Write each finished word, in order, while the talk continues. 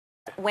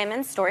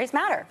women's stories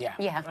matter. Yeah.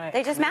 Right.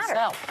 They just matter.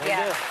 They do.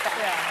 Yeah.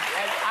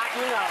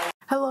 And you know.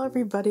 Hello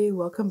everybody,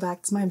 welcome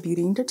back to my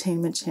beauty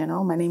entertainment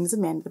channel. My name is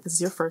Amanda. If this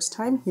is your first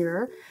time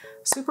here,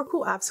 super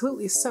cool,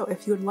 absolutely. So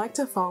if you would like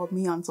to follow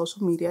me on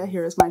social media,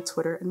 here is my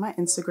Twitter and my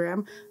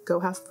Instagram. Go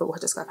have fun. I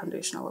just got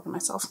foundation all over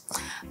myself.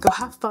 Go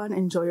have fun,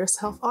 enjoy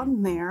yourself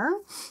on there.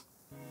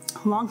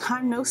 Long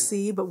time no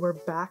see, but we're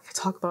back to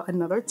talk about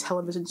another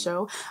television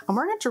show. I'm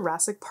wearing a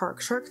Jurassic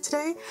Park shirt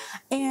today,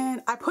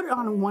 and I put it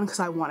on, one,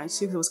 because I wanted to,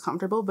 because it was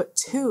comfortable, but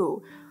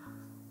two,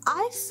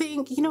 I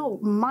think, you know,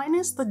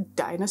 minus the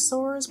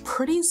dinosaurs,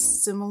 pretty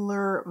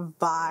similar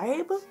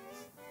vibe.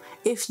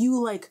 If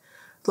you like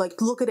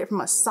look at it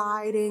from a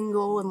side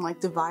angle and like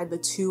divide the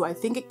two, I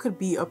think it could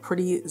be a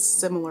pretty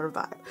similar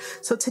vibe.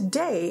 So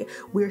today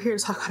we're here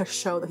to talk about a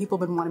show that people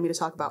have been wanting me to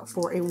talk about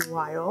for a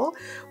while.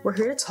 We're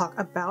here to talk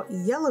about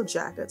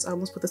Yellowjackets. I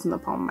almost put this in the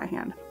palm of my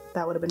hand.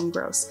 That would have been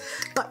gross.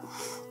 But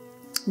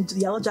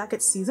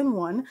Yellowjackets season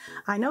 1.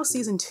 I know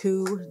season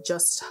 2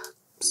 just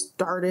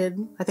started,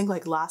 I think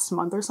like last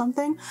month or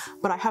something,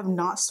 but I have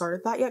not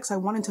started that yet because I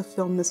wanted to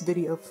film this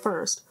video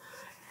first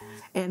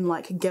and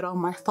like get all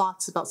my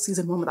thoughts about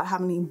season 1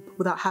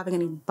 without having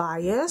any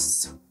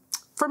bias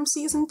from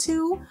season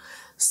 2.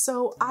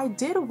 So I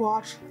did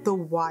watch The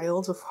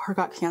Wilds before it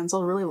got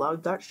canceled. Really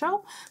loved that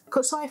show.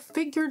 So I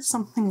figured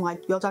something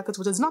like Yellowjackets,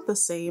 which is not the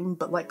same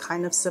but like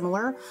kind of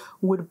similar,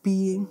 would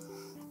be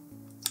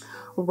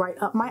right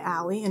up my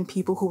alley, and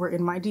people who were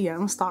in my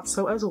DMs thought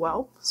so as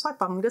well. So I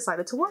finally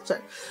decided to watch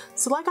it.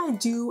 So like I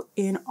do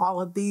in all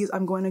of these,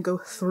 I'm going to go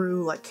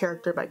through like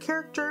character by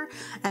character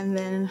and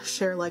then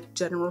share like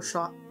general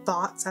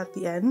thoughts at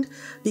the end,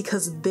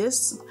 because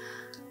this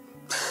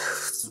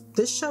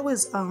show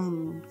is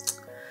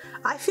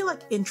I feel like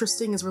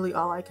interesting is really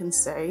all I can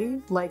say,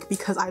 like,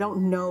 because I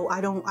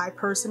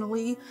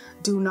personally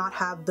do not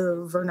have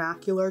the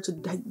vernacular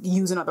to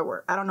use another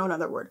word. I don't know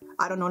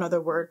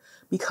another word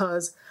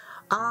because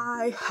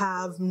I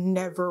have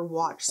never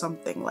watched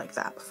something like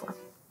that before.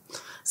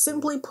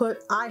 Simply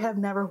put, I have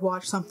never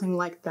watched something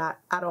like that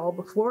at all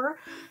before,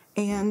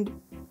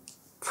 and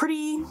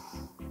pretty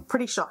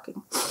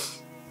shocking.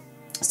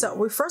 So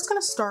we're first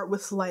gonna start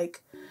with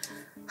like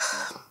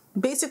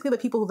basically the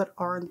people that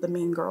aren't the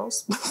main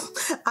girls.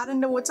 I didn't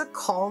know what to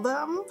call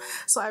them,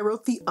 so I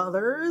wrote the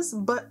others,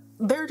 but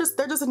they're just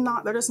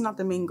not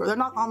the main girl. They're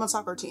not on the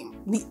soccer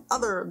team. The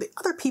other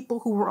people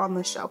who were on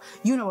the show.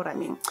 You know what I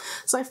mean.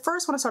 So I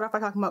first want to start off by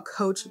talking about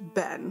Coach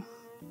Ben.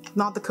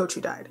 Not the coach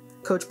who died.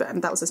 Coach Ben,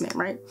 that was his name,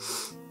 right?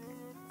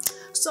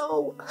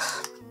 So,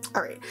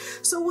 all right.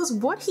 So was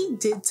what he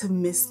did to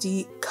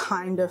Misty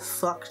kind of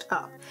fucked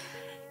up?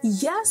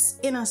 Yes,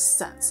 in a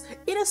sense.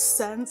 In a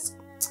sense,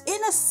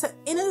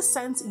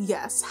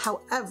 yes.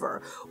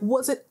 However,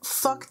 was it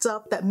fucked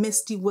up that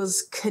Misty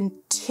was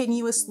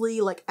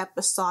continuously, like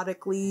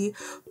episodically,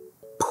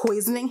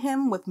 poisoning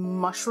him with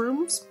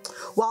mushrooms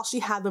while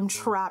she had them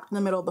trapped in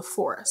the middle of the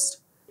forest?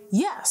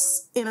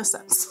 Yes, in a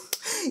sense.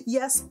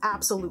 Yes,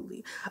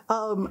 absolutely.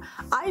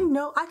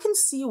 I can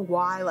see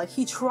why, like,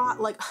 he tried,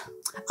 like,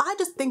 I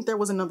just think there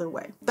was another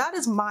way. That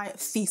is my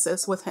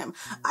thesis with him.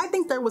 I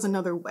think there was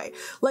another way.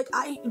 Like,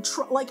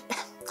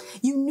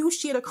 you knew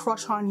she had a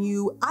crush on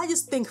you. I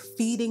just think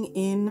feeding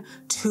in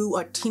to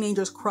a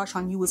teenager's crush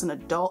on you as an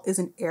adult is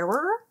an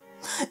error.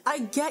 I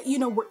get, you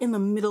know, we're in the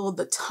middle of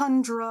the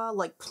tundra,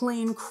 like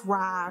plane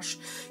crash,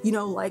 you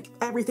know, like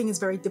everything is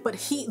very, but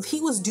he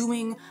was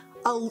doing,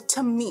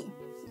 to me,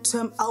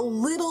 a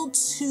little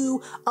too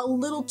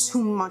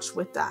much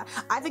with that.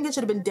 I think it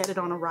should have been deaded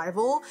on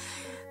arrival.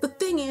 The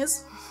thing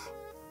is,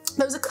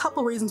 there's a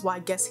couple reasons why I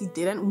guess he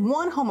didn't.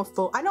 One,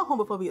 I know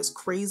homophobia is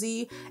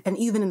crazy, and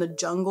even in the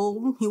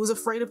jungle, he was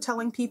afraid of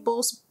telling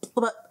people,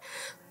 but,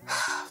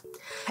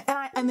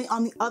 on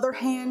the other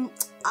hand,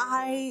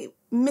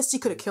 Misty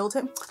could have killed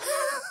him.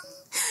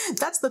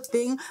 That's the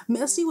thing.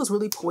 Misty was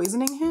really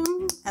poisoning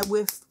him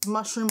with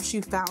mushrooms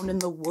she found in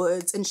the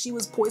woods, and she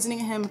was poisoning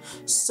him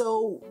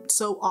so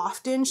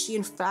often. She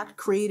in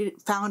fact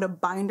found a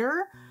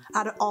binder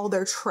out of all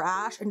their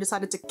trash and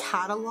decided to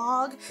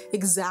catalog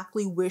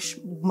exactly which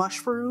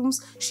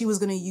mushrooms she was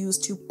going to use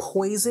to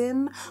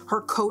poison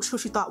her coach, who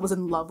she thought was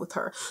in love with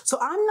her. So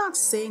I'm not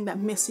saying that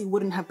Misty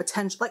wouldn't have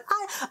potential. Like,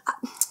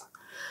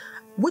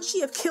 would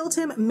she have killed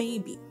him?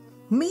 Maybe.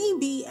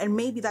 And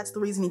maybe that's the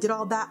reason he did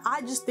all that.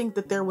 I just think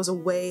that there was a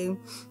way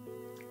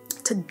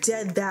to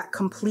dead that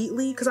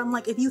completely, because I'm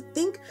like, if you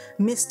think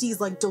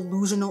Misty's like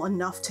delusional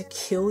enough to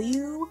kill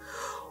you,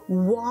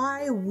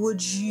 why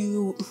would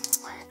you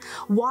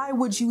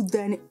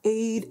then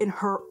aid in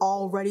her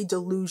already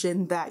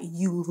delusion that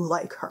you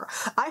like her?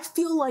 I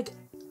feel like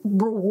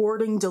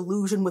rewarding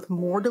delusion with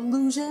more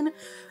delusion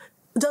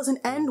doesn't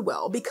end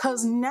well,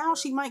 because now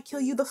she might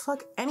kill you the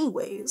fuck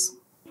anyways.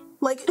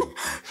 Like,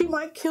 she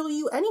might kill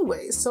you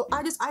anyways. So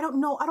I don't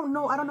know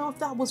if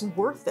that was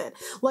worth it.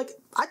 Like,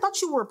 I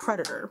thought you were a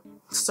predator,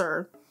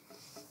 sir.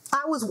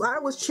 I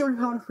was cheering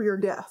on for your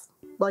death,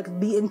 like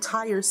the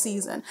entire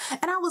season.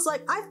 And I was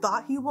like, I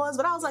thought he was,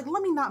 but I was like,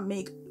 let me not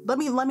make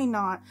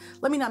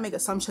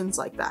assumptions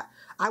like that.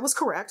 I was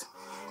correct.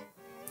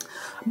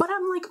 But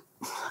I'm like,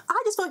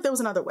 I just feel like there was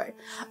another way.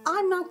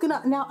 I'm not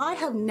gonna, now I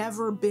have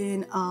never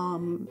been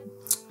on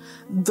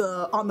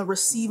the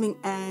receiving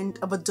end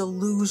of a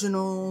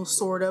delusional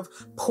sort of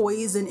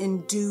poison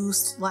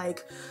induced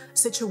like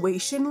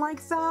situation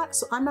like that.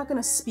 So I'm not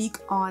gonna speak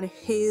on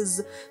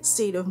his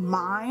state of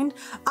mind.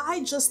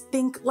 I just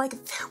think like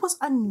there was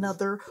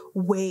another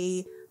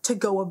way to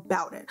go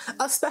about it,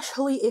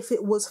 especially if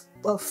it was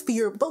a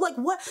fear. But like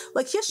what,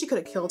 like yes, she could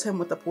have killed him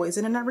with the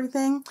poison and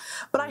everything,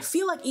 but I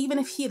feel like even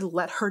if he had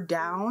let her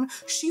down,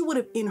 she would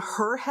have in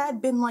her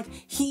head been like,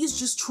 he's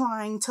just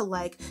trying to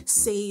like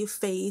save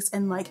face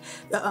and like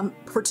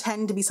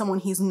pretend to be someone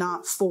he's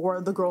not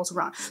for the girls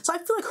around. So I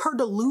feel like her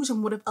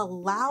delusion would have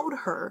allowed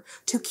her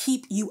to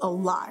keep you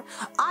alive.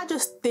 I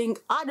just think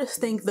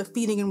the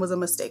feeding in was a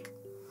mistake,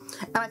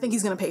 and I think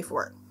he's gonna pay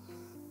for it.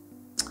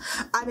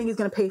 I think he's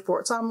gonna pay for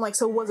it. So I'm like,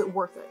 so was it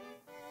worth it?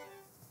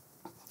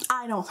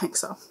 I don't think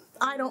so.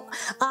 I don't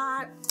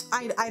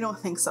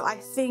think so. I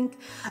think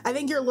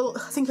you're a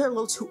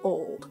little too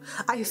old.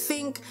 I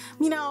think,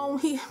 you know,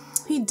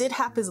 he did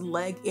have his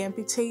leg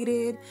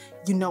amputated,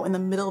 you know, in the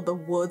middle of the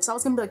woods. So I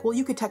was gonna be like, well,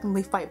 you could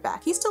technically fight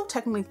back. He still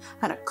technically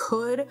kind of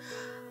could.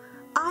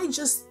 I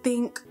just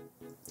think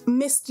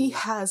Misty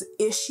has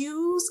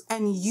issues,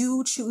 and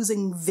you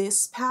choosing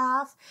this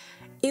path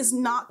is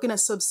not gonna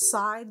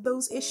subside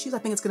those issues. I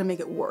think it's gonna make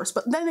it worse.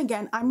 But then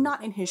again, I'm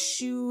not in his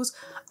shoes.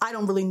 I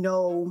don't really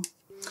know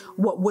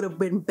what would have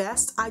been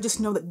best. I just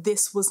know that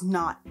this was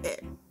not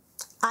it.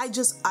 I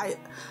just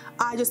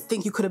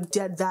think you could have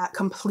did that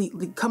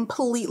completely.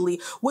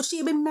 Would she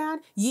have been mad?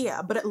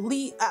 Yeah, but at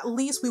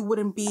least we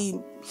wouldn't be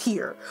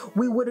here.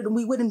 We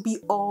wouldn't be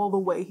all the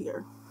way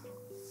here.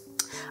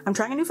 I'm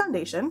trying a new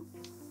foundation.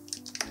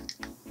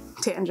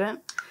 Tangent.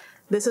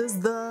 This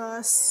is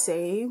the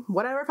Say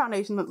whatever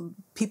foundation that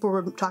people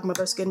were talking about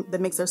their skin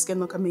that makes their skin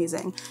look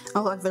amazing and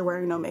look like they're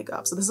wearing no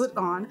makeup. So this is it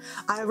on.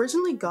 I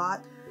originally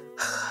got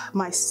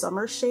my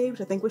summer shade,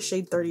 which I think was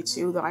shade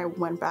 32, then I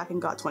went back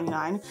and got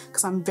 29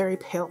 because I'm very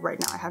pale right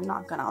now. I have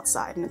not gone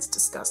outside and it's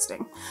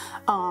disgusting.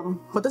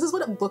 But this is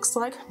what it looks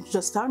like,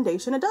 just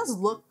foundation. It does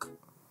look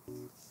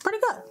pretty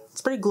good.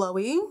 It's pretty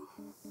glowy.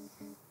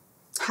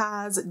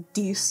 Has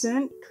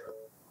decent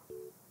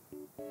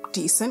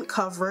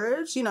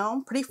coverage, you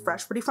know, pretty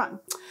fresh, pretty fun.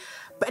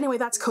 But anyway,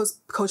 that's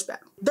Coach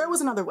Bet. There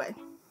was another way.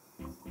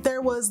 There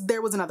was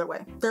another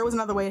way. There was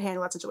another way to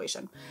handle that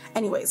situation.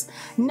 Anyways,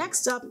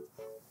 next up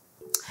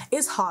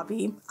is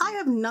Hobby. I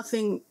have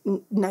nothing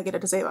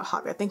negative to say about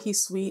Hobby. I think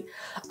he's sweet.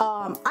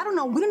 I don't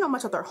know. We don't know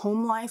much about their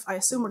home life. I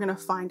assume we're gonna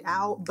find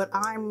out, but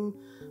I'm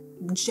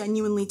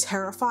genuinely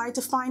terrified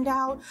to find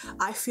out.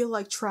 I feel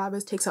like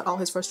Travis takes out all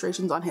his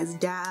frustrations on his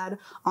dad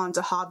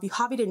onto Hobby.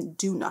 Hobby didn't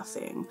do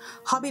nothing.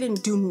 Hobby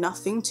didn't do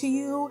nothing to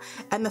you.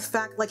 And the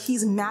fact, like,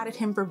 he's mad at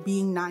him for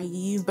being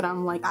naive, but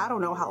I'm like, I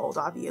don't know how old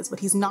Hobby is, but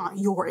he's not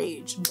your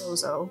age,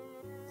 bozo.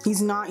 He's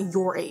not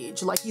your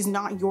age. Like, he's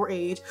not your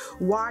age.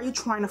 Why are you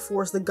trying to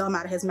force the gum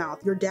out of his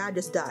mouth? Your dad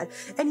just died.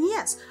 And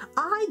yes,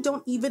 I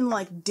don't even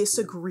like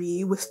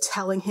disagree with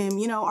telling him,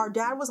 you know, our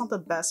dad was not the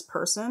best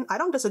person. I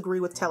don't disagree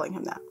with telling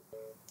him that.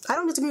 I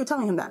don't disagree with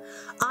telling him that.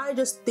 I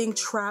just think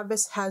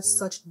Travis has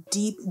such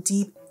deep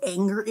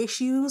anger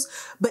issues,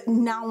 but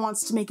now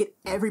wants to make it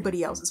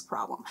everybody else's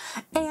problem.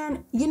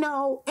 And, you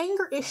know,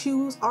 anger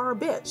issues are a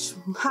bitch.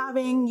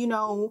 Having, you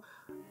know,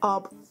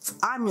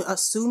 I'm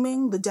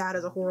assuming the dad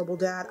is a horrible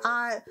dad.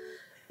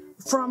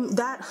 From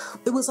that,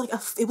 it was like a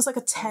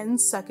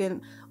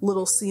 10-second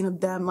little scene of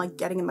them like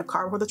getting in the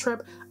car for the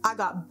trip. I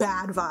got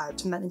bad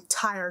vibes from that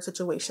entire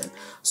situation.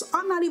 So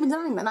I'm not even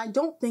denying that. And I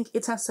don't think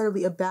it's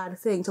necessarily a bad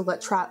thing to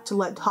let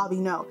Hobby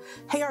know,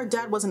 hey, our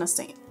dad wasn't a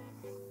saint.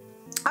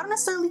 I don't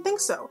necessarily think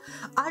so.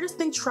 I just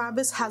think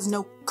Travis has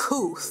no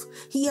couth.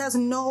 He has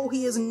no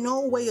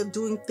way of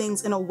doing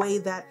things in a way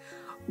that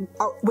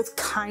with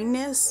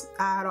kindness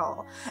at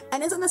all.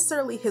 And isn't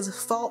necessarily his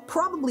fault.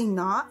 Probably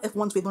not, if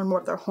once we learn more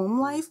of their home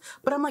life.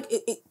 But I'm like,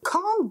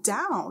 calm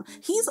down.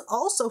 He's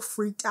also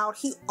freaked out.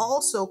 He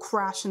also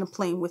crashed in a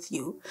plane with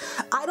you.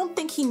 I don't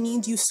think he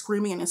needs you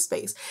screaming in his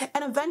face.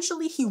 And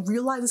eventually he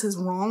realizes his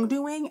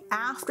wrongdoing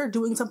after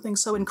doing something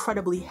so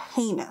incredibly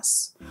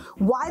heinous.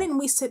 Why didn't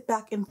we sit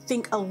back and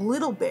think a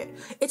little bit?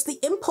 It's the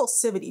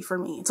impulsivity for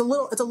me. It's a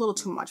little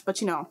too much,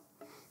 but you know,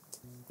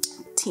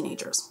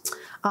 teenagers.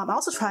 I'm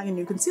also trying a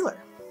new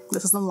concealer.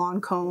 This is the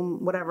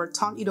Lancome, whatever,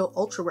 Tom Edo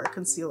Ultra Wear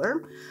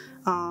Concealer.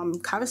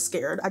 Kind of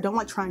scared. I don't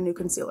like trying new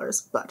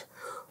concealers, but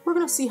we're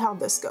gonna see how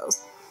this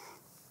goes.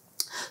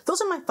 Those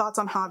are my thoughts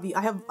on Hobby.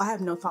 I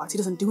have no thoughts. He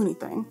doesn't do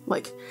anything.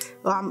 Like,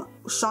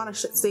 Shauna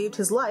saved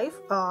his life,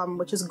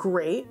 which is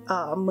great,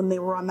 when they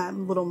were on that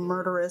little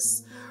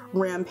murderous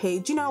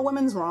rampage. You know,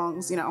 women's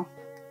wrongs, you know.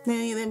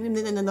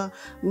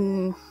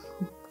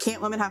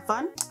 Can't women have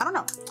fun? I don't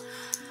know.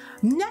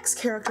 Next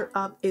character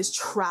up is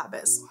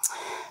Travis.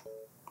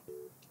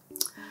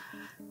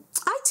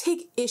 I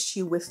take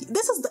issue with you.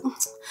 This is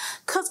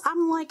because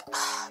I'm like,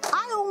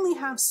 I only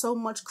have so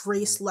much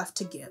grace left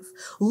to give.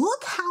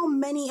 Look how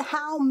many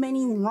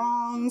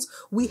wrongs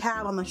we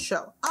have on the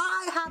show.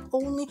 I have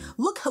only,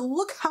 look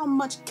how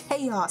much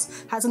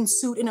chaos has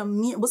ensued in a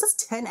mere, was this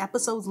 10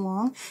 episodes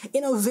long?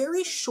 In a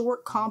very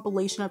short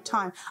compilation of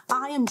time.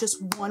 I am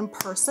just one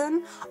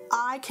person.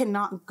 I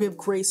cannot give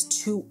grace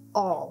to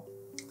all.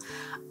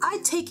 I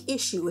take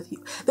issue with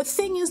you. The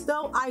thing is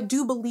though, I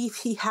do believe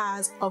he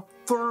has a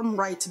firm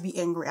right to be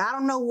angry. I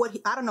don't know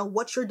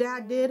what your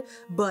dad did,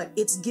 but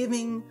it's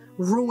giving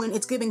ruin,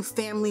 it's giving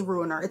family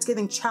ruiner, it's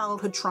giving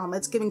childhood trauma,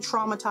 it's giving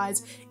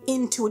traumatized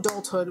into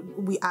adulthood,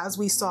 as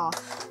we saw.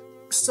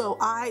 So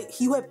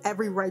you have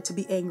every right to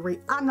be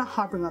angry. I'm not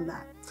harping on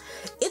that.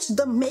 It's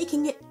the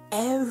making it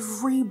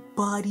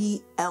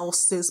everybody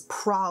else's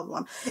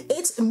problem.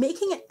 It's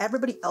making it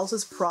everybody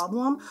else's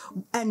problem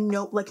and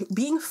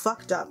being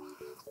fucked up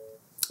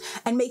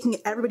and making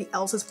it everybody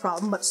else's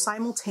problem, but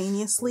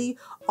simultaneously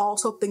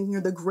also thinking you're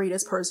the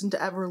greatest person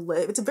to ever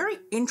live. It's a very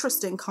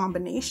interesting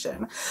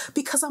combination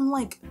because I'm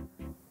like,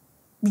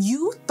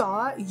 you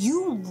thought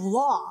you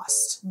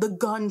lost the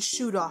gun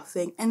shoot-off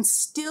thing and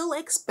still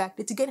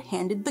expected to get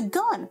handed the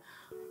gun.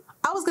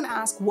 I was gonna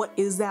ask, what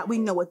is that? We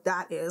know what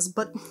that is,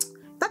 but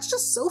that's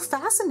just so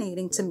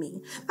fascinating to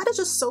me. That is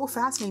just so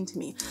fascinating to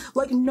me.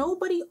 Like,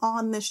 nobody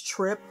on this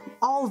trip,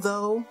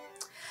 although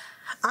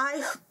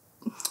I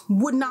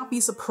would not be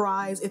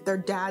surprised if their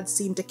dad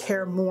seemed to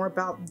care more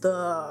about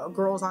the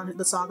girls on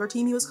the soccer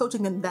team he was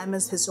coaching than them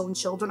as his own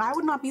children. I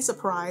would not be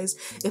surprised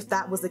if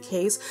that was the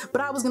case,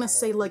 but I was gonna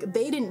say, like,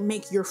 they didn't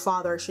make your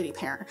father a shitty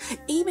parent.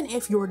 Even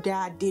if your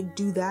dad did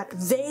do that,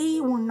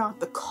 they were not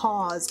the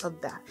cause of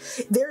that.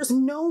 There's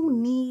no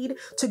need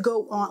to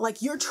go on,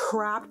 like, you're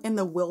trapped in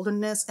the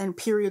wilderness and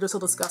periods are so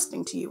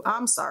disgusting to you.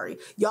 I'm sorry.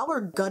 Y'all are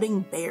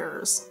gutting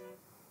bears.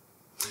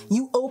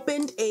 You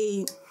opened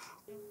a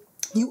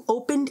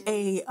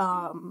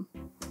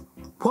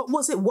what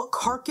was it? What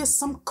carcass?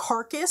 Some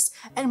carcass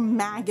and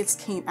maggots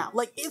came out.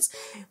 Like, and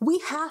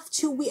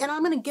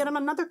I'm gonna get on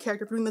another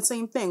character doing the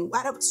same thing.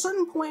 At a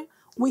certain point,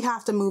 we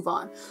have to move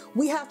on.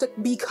 We have to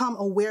become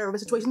aware of the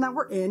situation that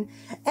we're in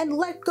and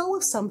let go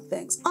of some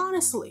things.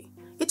 Honestly,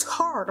 it's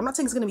hard. I'm not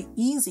saying it's gonna be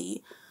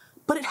easy,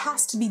 but it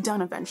has to be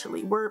done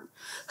eventually. We're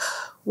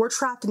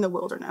trapped in the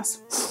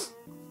wilderness.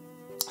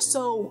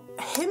 So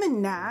him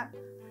and Nat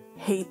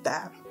hate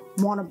that.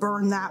 Want to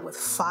burn that with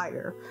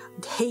fire.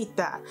 Hate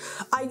that.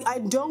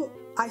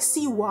 I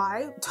see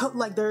why.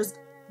 Like,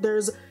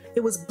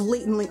 it was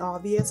blatantly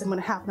obvious, and when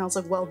it happened I was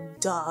like, well,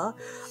 duh.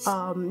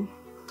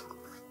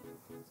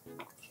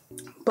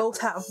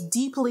 Both have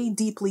deeply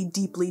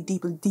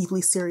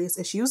serious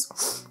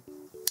issues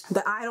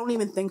that I don't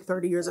even think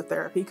 30 years of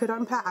therapy could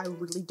unpack. I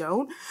really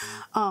don't.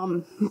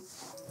 But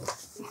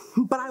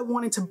I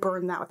wanted to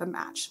burn that with a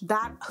match.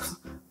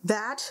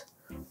 That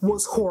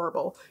was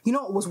horrible. You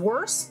know what was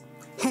worse?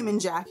 Him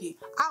and Jackie.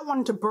 I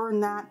wanted to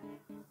burn that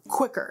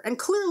quicker. And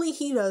clearly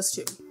he does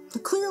too.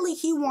 Clearly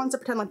he wants to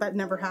pretend like that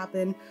never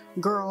happened.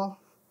 Girl,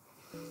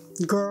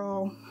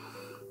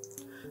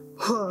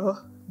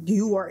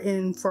 you are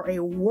in for a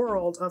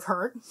world of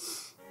hurt.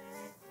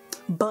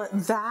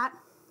 But that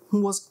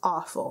was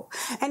awful.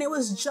 And it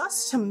was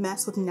just to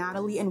mess with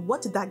Natalie. And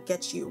what did that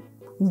get you?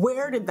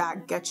 Where did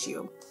that get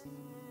you?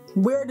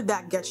 Where did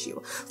that get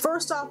you?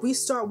 First off, we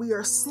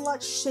are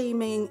slut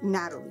shaming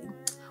Natalie.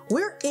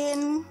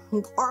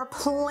 Our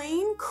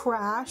plane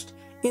crashed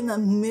in the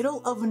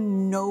middle of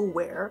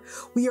nowhere.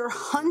 We are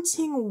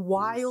hunting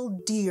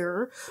wild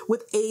deer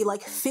with a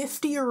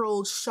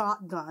 50-year-old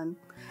shotgun,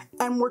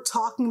 and we're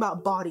talking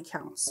about body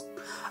counts.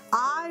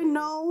 I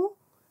know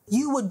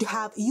you would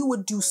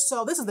do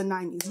so, this is the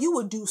 90s, you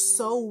would do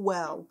so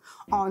well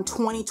on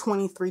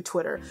 2023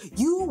 Twitter.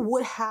 You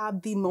would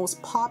have the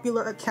most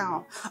popular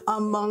account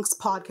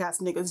amongst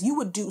podcast niggas. You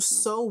would do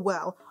so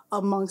well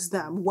amongst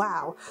them.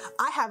 Wow.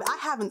 I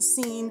haven't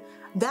seen,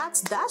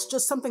 that's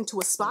just something to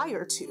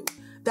aspire to.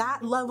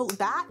 That level,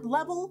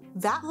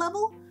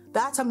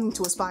 that's something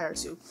to aspire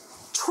to.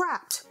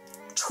 Trapped,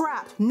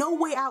 no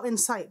way out in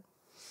sight.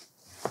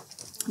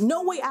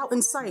 No way out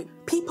in sight.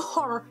 People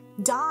are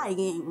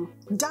dying.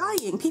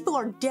 People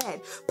are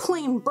dead.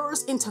 Plane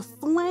burst into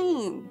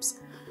flames.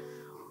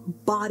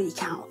 Body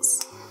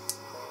counts.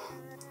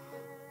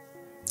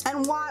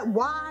 And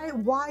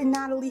why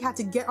Natalie had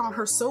to get on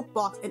her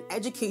soapbox and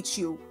educate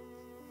you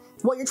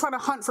while you're trying to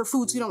hunt for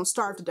food so you don't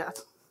starve to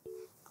death.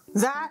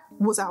 That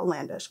was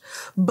outlandish.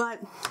 But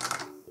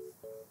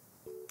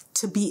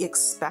to be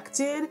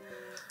expected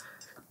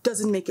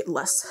doesn't make it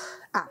less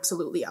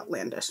absolutely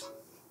outlandish.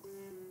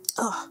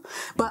 Ugh.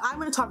 But I'm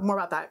going to talk more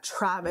about that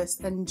Travis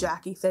and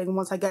Jackie thing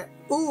once I get,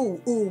 we're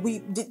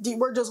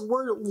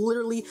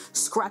literally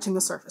scratching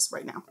the surface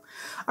right now.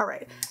 All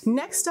right.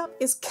 Next up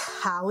is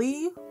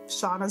Callie,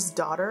 Shauna's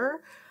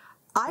daughter.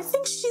 I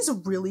think she's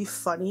really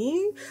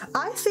funny.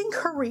 I think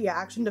her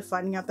reaction to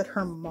finding out that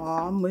her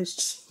mom was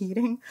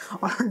cheating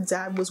on her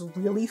dad was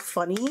really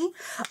funny.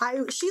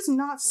 She's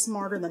not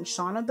smarter than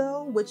Shauna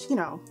though, which, you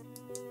know,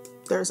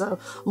 there's a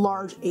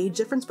large age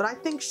difference, but I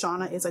think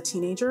Shauna is a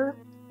teenager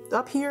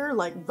up here.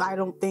 Like,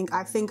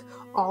 I think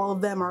all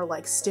of them are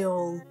like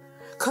still,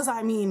 cause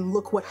I mean,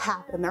 look what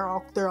happened.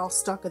 They're all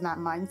stuck in that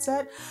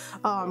mindset.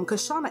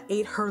 Cause Shauna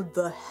ate her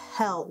the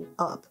hell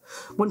up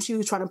when she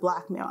was trying to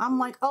blackmail. I'm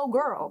like, oh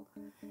girl,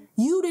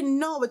 you didn't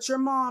know, but your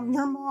mom,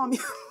 your mom's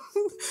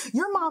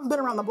been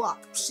around the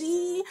block.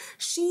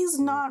 She's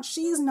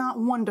not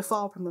one to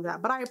fall from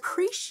that, but I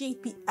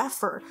appreciate the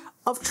effort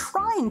of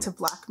trying to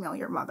blackmail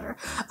your mother.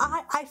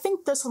 I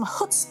think there's some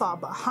chutzpah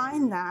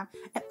behind that,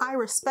 and I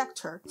respect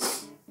her.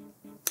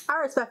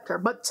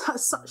 But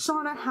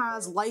Shauna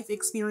has life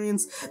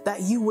experience that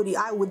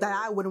I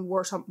wouldn't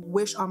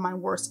wish on my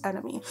worst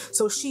enemy.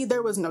 So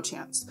there was no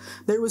chance.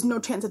 There was no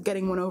chance of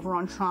getting one over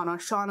on Shauna.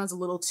 Shauna's a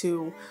little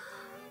too,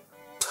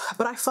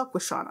 but I fuck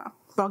with Shauna.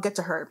 But I'll get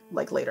to her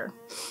like later.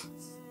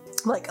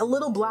 Like, a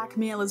little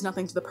blackmail is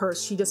nothing to the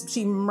purse.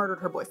 She murdered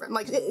her boyfriend.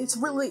 Like, it's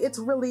really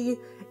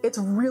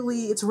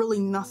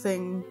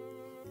nothing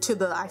to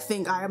the,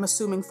 I am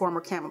assuming,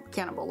 former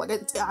cannibal. Like,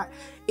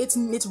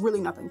 it's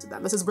really nothing to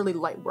them. This is really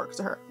light work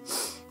to her.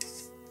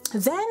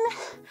 Then,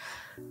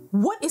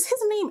 what is his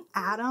name?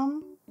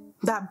 Adam?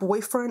 That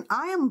boyfriend?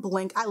 I am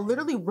blank. I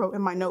literally wrote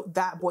in my note,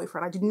 that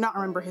boyfriend. I did not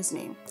remember his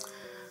name.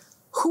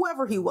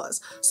 Whoever he was.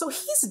 So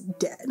he's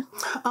dead.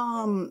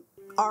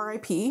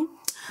 R.I.P.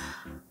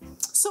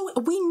 So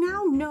we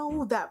now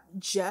know that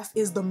Jeff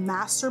is the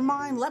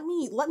mastermind.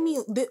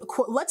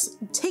 Let's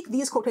take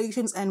these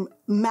quotations and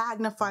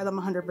magnify them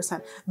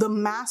 100%. The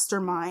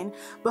mastermind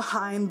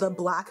behind the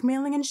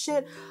blackmailing and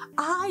shit.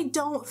 I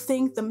don't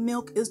think the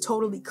milk is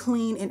totally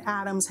clean in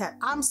Adam's head.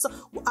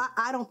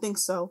 I don't think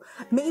so.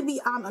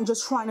 Maybe I'm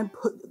just trying to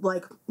put,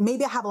 like,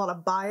 maybe I have a lot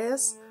of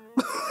bias,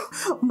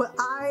 but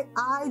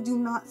I do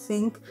not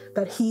think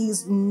that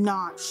he's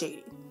not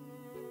shady.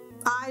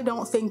 I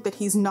don't think that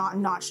he's not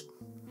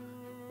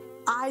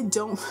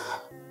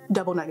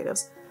double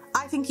negatives.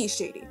 I think he's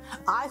shady.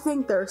 I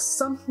think there's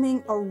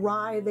something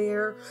awry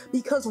there,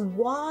 because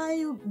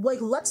why,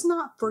 like, let's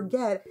not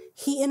forget,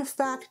 he in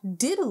fact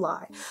did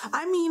lie.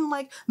 I mean,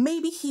 like,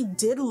 maybe he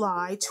did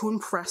lie to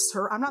impress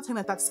her. I'm not saying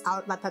that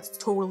that's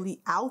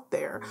totally out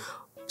there.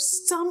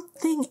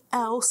 Something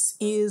else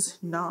is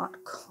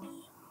not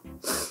clean.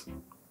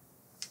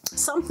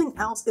 Something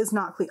else is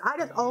not clean.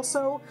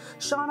 Shauna,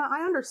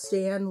 I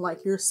understand,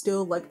 like, you're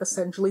still, like,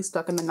 essentially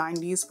stuck in the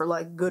 90s for,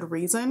 like, good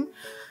reason.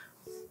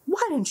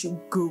 Why didn't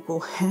you Google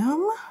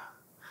him?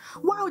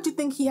 Why would you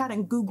think he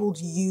hadn't Googled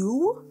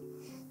you?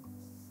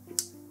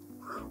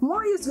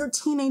 Why is your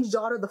teenage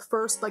daughter the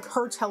first, like,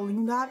 her telling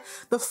you that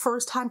the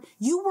first time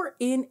you were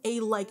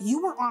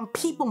you were on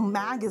People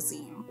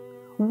magazine?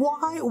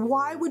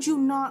 Why would you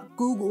not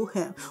Google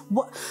him?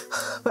 What?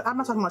 But I'm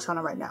not talking about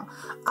Shauna right now.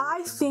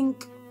 I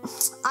think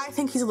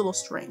he's a little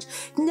strange.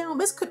 Now,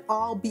 this could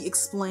all be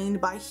explained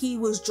by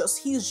he's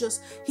just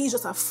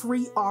a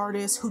free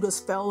artist who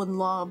just fell in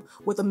love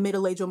with a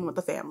middle-aged woman with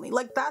a family.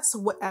 Like, that's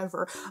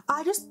whatever.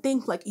 I just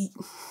think, like, it's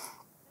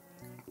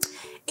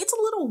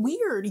a little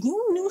weird.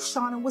 You knew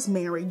Shauna was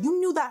married. You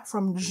knew that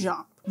from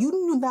jump. You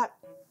knew that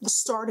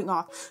starting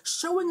off,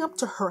 showing up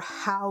to her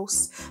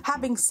house,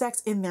 having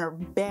sex in their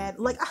bed.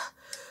 Like,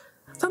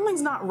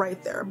 something's not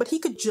right there. But he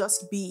could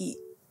just be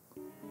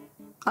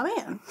a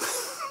man.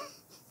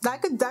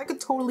 That could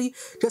totally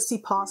just be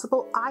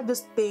possible. I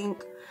just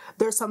think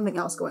there's something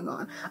else going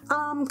on.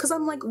 Because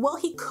I'm like, well,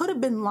 he could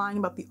have been lying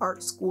about the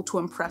art school to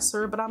impress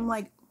her, but I'm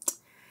like,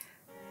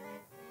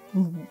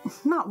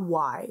 not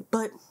why,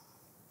 but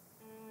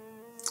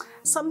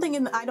something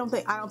in the, I don't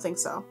think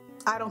so.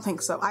 I don't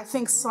think so. I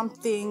think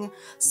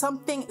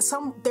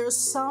there's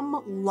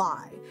some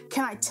lie.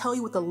 Can I tell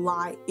you what the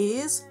lie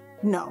is?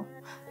 No.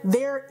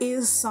 There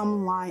is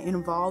some lie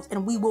involved,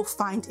 and we will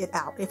find it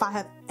out if I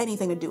have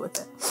anything to do with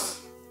it.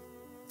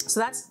 So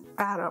that's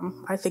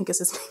Adam, I think is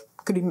his name.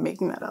 Could be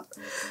making that up.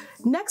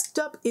 Next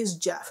up is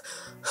Jeff.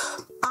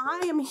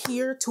 I am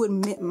here to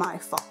admit my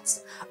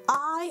faults.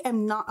 I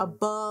am not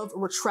above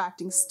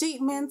retracting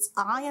statements.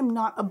 I am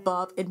not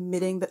above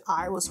admitting that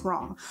I was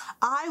wrong.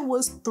 I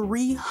was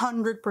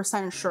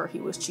 300% sure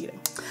he was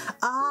cheating.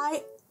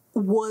 I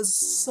was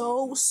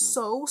so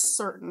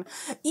certain.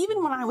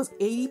 Even when I was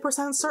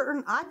 80%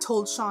 certain, I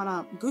told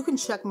Shauna, you can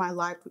check my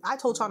live. I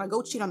told Shauna,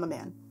 go cheat on the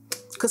man,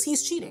 because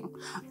he's cheating.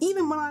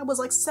 Even when I was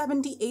like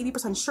 70,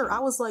 80% sure, I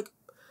was like,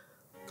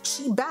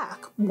 cheat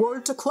back.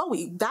 Word to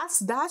Chloe.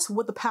 That's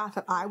what the path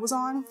that I was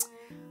on.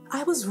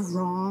 I was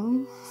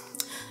wrong,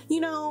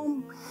 you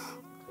know.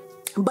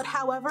 But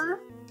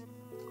however,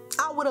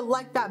 I would have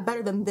liked that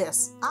better than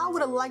this. I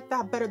would have liked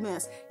that better than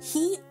this.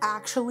 He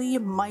actually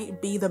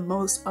might be the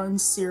most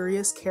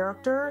unserious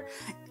character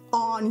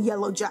on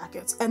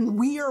Yellowjackets, and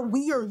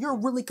you're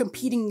really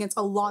competing against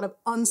a lot of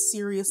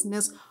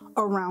unseriousness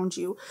around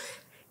you.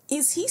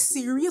 Is he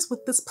serious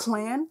with this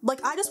plan?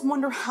 Like, I just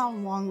wonder how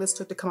long this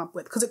took to come up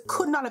with, because it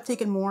could not have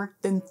taken more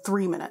than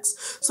 3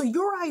 minutes. So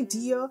your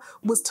idea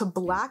was to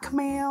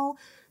blackmail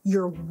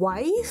your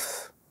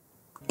wife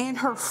and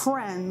her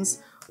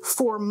friends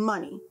for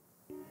money.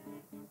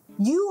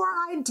 Your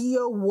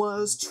idea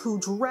was to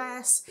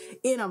dress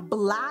in a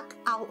black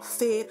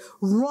outfit,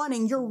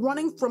 running. You're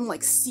running from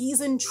like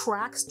seasoned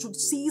tracks to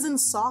seasoned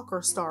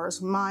soccer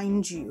stars,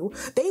 mind you.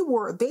 They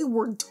were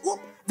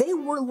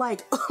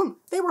like,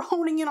 they were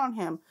honing in on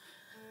him.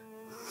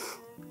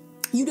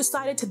 You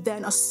decided to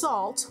then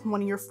assault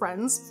one of your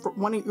friends,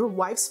 one of your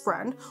wife's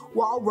friend,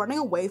 while running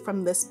away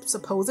from this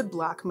supposed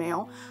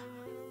blackmail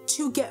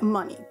to get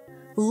money.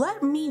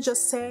 Let me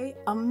just say,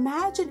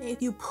 imagine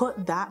if you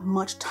put that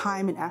much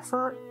time and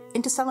effort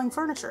into selling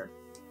furniture.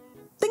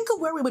 Think of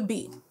where we would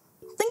be.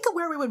 Think of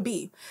where we would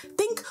be.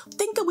 Think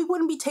that we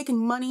wouldn't be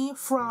taking money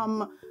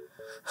from,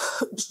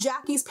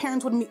 Jackie's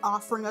parents wouldn't be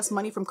offering us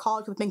money from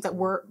college to think that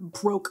we're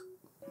broke.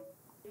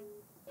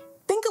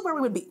 Think of where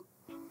we would be.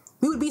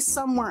 We would be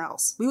somewhere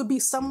else. We would be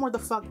somewhere the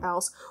fuck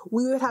else.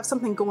 We would have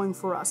something going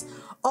for us.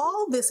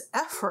 All this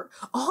effort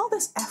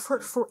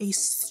for a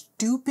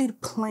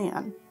stupid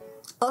plan.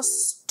 A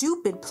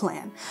stupid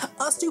plan.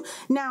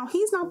 Now,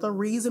 he's not the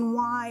reason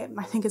why,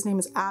 I think his name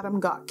is Adam,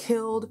 got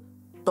killed,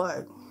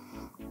 but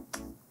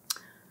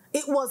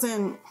it was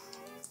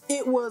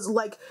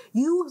like,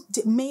 you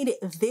made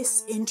it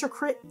this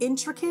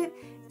intricate,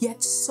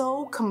 yet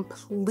so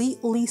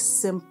completely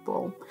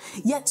simple,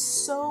 yet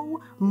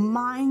so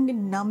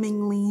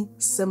mind-numbingly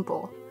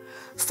simple.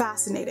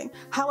 Fascinating.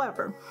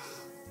 However,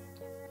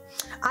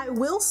 I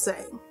will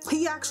say,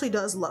 he actually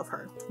does love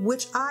her,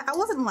 which I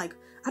wasn't like,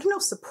 I don't know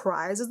if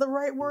surprise is the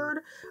right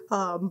word,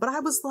 but I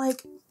was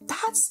like,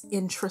 that's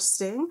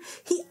interesting.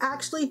 He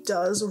actually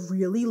does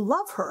really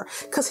love her,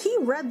 because he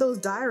read those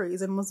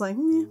diaries and was like,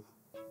 you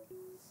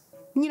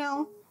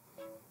know,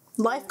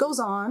 life goes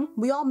on.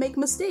 We all make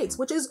mistakes,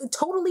 which is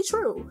totally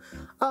true.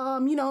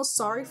 You know,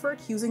 sorry for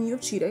accusing you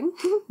of cheating.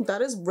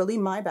 That is really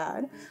my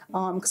bad.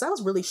 Because I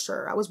was really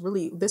sure.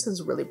 This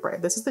is really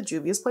bright. This is the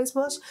Juvia's Place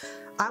blush.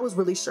 I was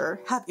really sure.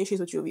 Have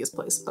issues with Juvia's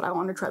Place, but I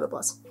wanted to try the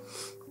blush.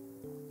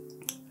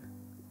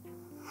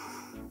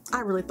 I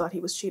really thought he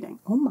was cheating.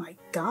 Oh my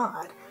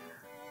God.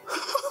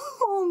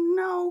 Oh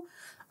no.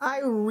 I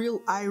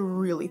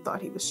really thought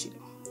he was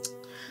cheating.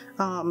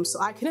 So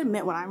I can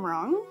admit when I'm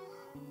wrong.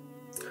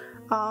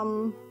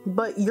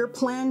 But your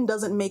plan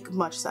doesn't make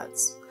much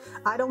sense.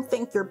 I don't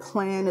think your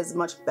plan is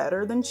much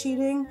better than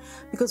cheating,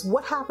 because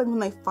what happens when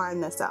they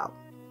find this out?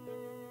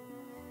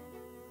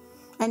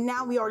 And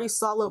now we already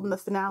saw a little in the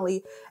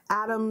finale,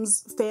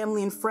 Adam's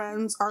family and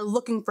friends are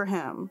looking for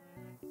him.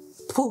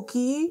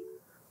 Pookie,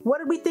 what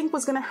did we think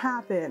was gonna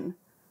happen?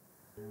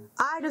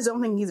 I just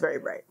don't think he's very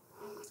bright.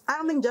 I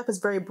don't think Jeff is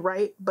very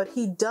bright, but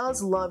he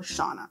does love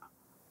Shauna.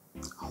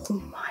 Oh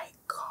my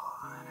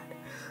God.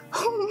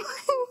 Oh my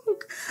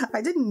God.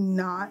 I did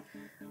not.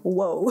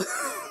 Whoa.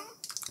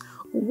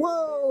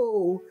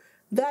 Whoa.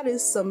 That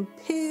is some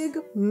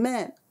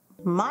pigment.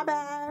 My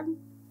bad.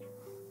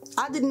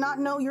 I did not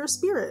know your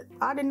spirit.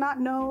 I did not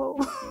know.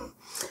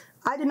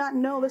 I did not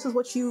know this is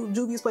what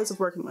Juvia's Place is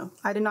working with.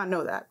 I did not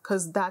know that,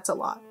 because that's a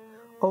lot.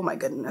 Oh my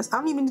goodness. I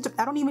don't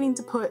even need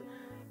to put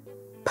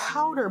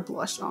powder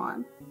blush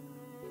on.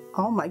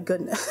 Oh my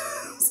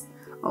goodness.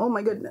 Oh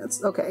my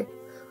goodness. Okay.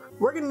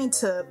 We're gonna need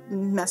to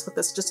mess with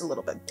this just a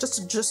little bit. Just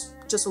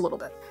a little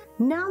bit.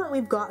 Now that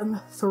we've gotten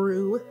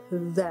through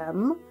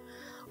them,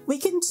 we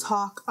can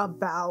talk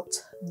about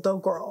the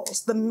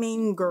girls, the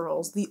main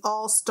girls, the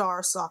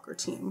all-star soccer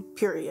team,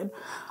 period.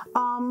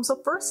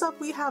 So first up,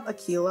 we have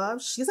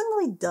Akila. She hasn't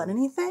really done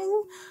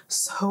anything,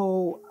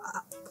 so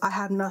I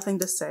have nothing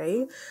to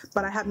say,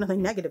 but I have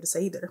nothing negative to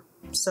say either.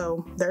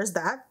 So there's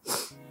that.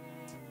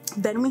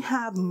 Then we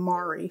have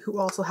Mari, who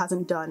also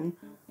hasn't done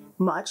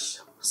much,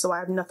 so I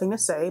have nothing to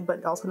say,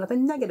 but also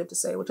nothing negative to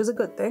say, which is a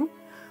good thing.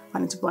 I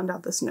need to blend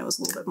out this nose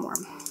a little bit more.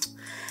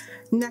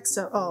 Next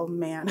up, oh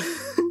man.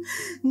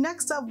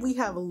 Next up, we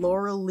have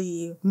Laura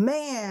Lee.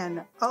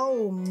 Man,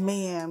 oh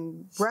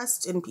man,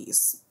 rest in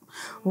peace.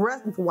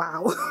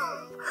 Wow.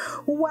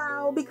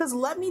 Wow, because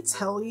let me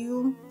tell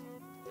you,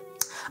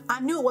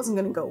 I knew it wasn't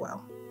gonna go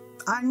well.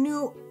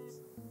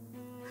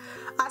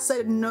 I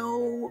said,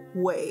 no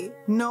way,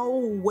 no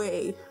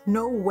way,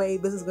 no way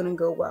this is gonna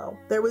go well.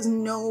 I was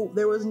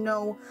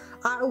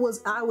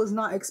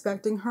not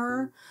expecting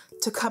her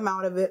to come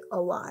out of it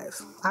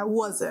alive. I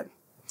wasn't.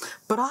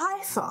 But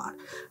I thought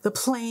the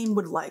plane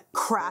would like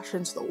crash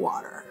into the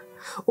water,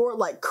 or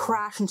like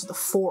crash into the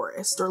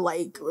forest, or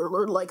like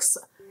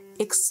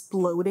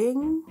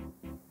exploding.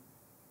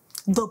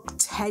 The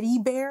teddy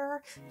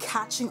bear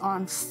catching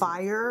on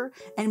fire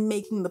and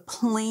making the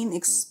plane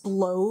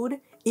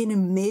explode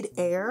in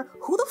mid-air.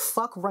 Who the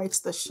fuck writes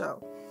this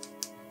show?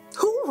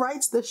 Who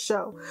writes this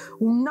show?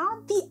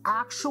 Not the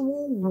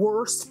actual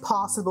worst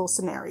possible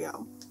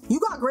scenario. You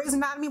got Grey's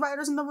Anatomy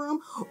writers in the room?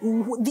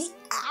 The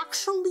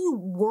actually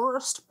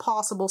worst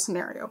possible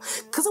scenario.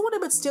 Because it would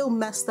have still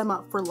messed them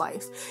up for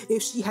life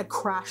if she had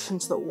crashed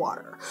into the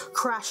water,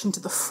 crashed into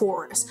the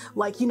forest,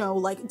 like, you know,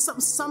 like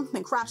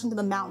something, crashed into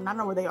the mountain. I don't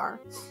know where they are.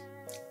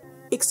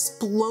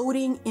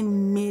 Exploding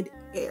in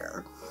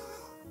mid-air.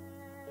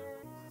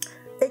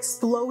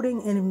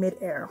 Exploding in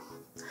mid-air.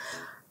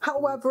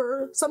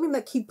 However, something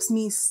that keeps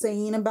me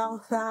sane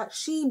about that,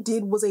 she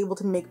was able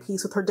to make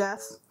peace with her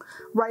death.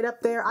 Right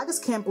up there. I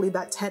just can't believe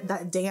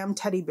that damn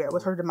teddy bear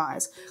with her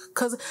demise.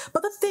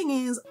 But the thing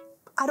is,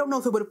 I don't know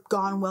if it would have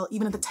gone well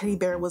even if the teddy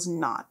bear was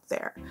not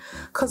there.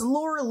 Because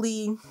Laura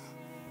Lee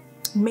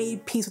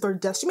made peace with her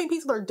death. She made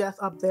peace with her death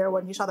up there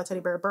when he shot the teddy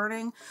bear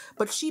burning,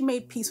 but she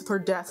made peace with her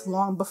death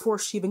long before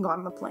she even got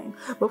on the plane.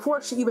 Before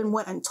she even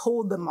went and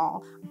told them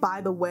all,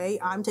 by the way,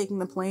 I'm taking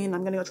the plane,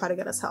 I'm gonna go try to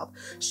get us help.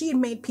 She had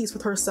made peace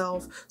with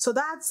herself, so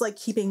that's like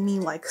keeping me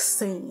like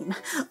sane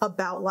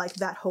about like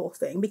that whole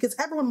thing, because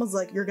everyone was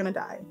like, you're gonna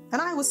die. And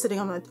I was sitting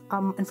on the,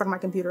 in front of my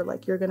computer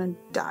like, you're gonna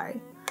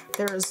die.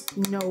 There is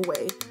no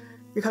way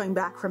you're coming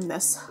back from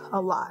this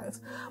alive.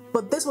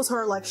 But this was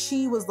her, like,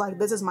 she was like,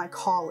 this is my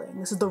calling.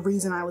 This is the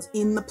reason I was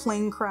in the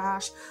plane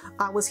crash.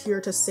 I was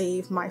here to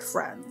save my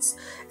friends.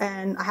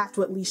 And I have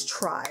to at least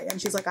try. And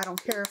she's like, I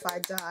don't care if I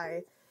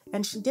die.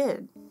 And she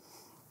did.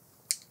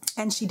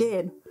 And she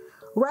did.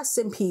 Rest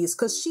in peace.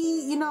 Because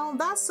she, you know,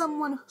 that's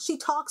someone, she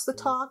talks the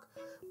talk,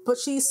 but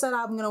she said,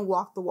 I'm gonna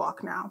walk the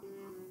walk now.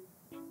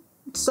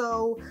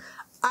 So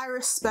I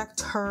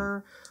respect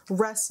her.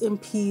 Rest in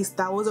peace.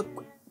 That was a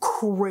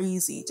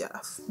crazy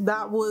death.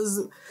 That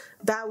was,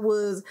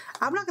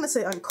 I'm not gonna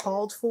say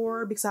uncalled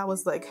for, because I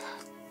was like,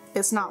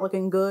 it's not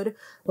looking good,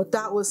 but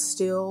that was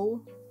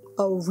still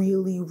a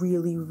really,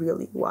 really,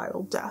 really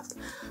wild death.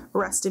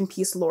 Rest in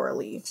peace, Laura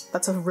Lee.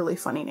 That's a really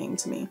funny name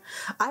to me.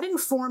 I didn't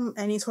form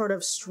any sort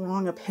of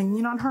strong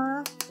opinion on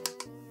her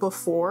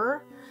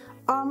before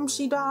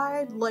she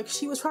died. Like,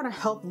 she was trying to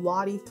help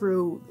Lottie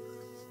through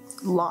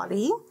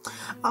Lottie,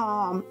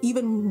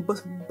 even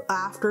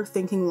after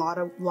thinking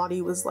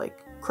Lottie was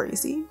like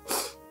crazy.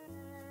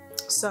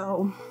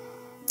 So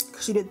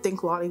she did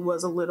think Lottie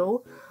was a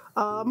little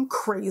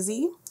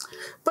crazy,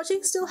 but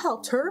she still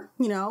helped her,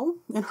 you know,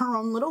 in her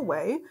own little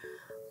way.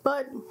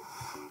 But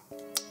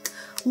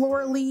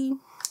Laura Lee,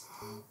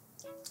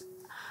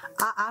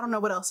 I don't know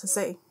what else to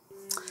say.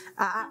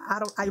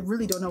 I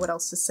really don't know what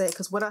else to say,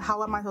 because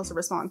how am I supposed to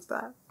respond to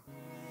that?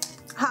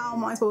 How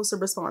am I supposed to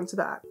respond to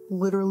that?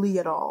 Literally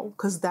at all.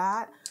 Because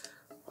that,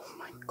 oh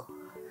my God.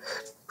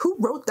 Who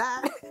wrote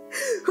that?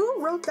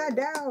 Who wrote that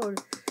down?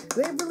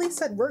 They really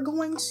said, we're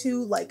going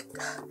to like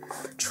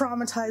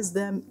traumatize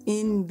them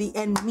in the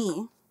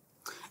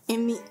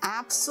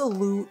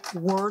absolute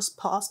worst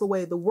possible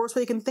way. The worst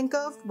way you can think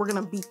of, we're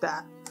going to beat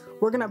that.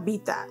 We're going to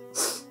beat that.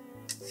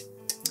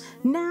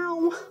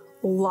 Now,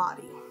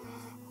 Lottie.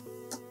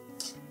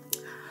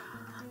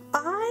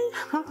 I'm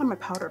not on my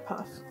powder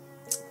puff.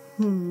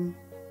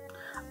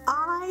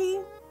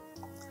 I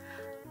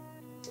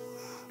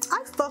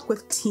fuck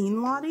with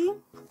teen Lottie.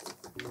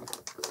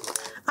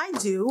 I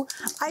do.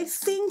 I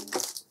think,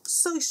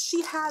 so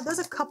there's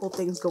a couple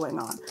things going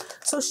on.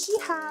 So she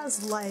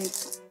has like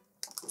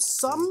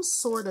some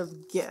sort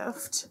of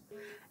gift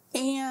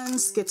and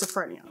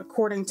schizophrenia,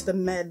 according to the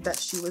med that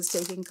she was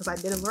taking, because I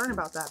didn't learn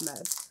about that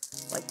med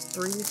like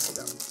 3 weeks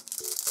ago.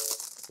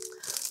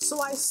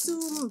 So I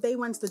assume they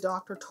went to the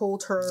doctor,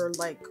 told her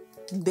like,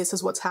 this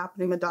is what's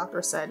happening. The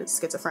doctor said it's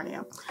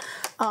schizophrenia.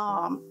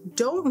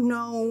 Don't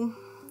know.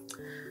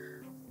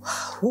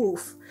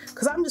 Woof.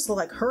 Because I'm just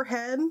like, her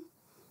head,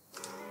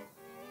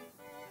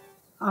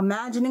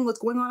 imagining what's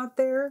going on up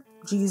there,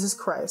 Jesus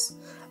Christ.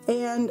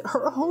 And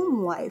her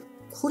home life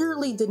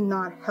clearly did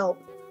not help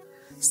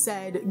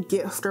said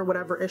gift or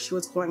whatever issue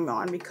was going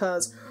on,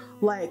 because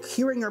like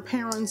hearing her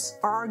parents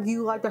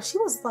argue like that, she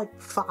was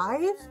like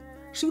 5.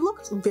 She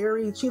looked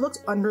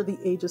under the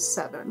age of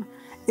 7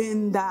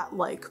 in that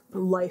like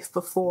life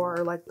before,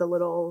 like the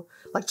little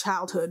like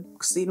childhood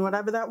scene,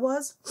 whatever that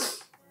was.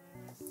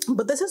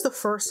 But this is the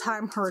first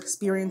time her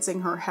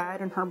experiencing her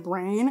head and her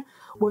brain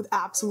with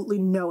absolutely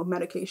no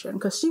medication,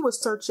 because she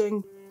was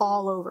searching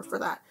all over for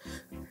that.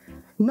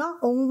 Not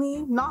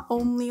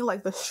only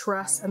like the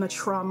stress and the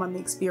trauma and the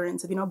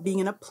experience of, you know, being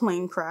in a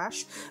plane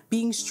crash,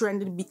 being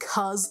stranded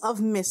because of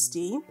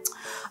Misty,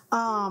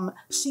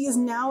 she is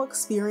now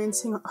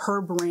experiencing her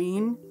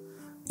brain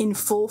in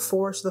full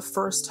force the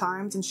first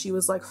time since she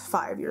was like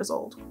 5 years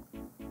old.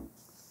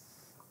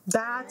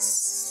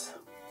 That's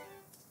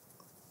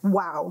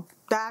wow.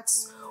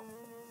 That's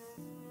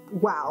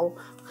wow.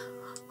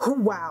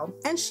 Wow.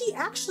 And she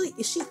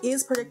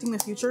is predicting the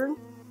future.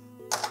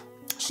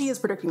 She is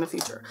predicting the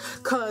future,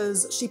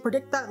 because she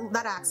predicted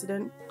that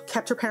accident,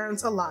 kept her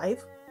parents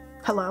alive.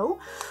 Hello.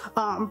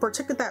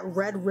 Predicted that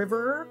Red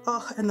River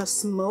and the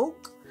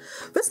smoke.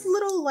 This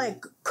little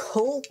like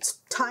cult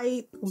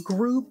type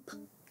group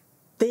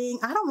thing,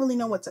 I don't really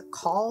know what to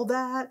call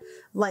that,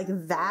 like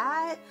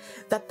that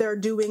they're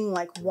doing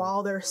like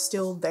while they're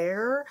still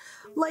there.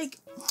 Like,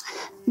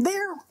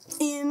 they're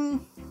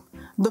in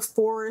the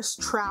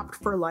forest trapped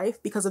for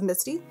life because of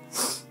Misty.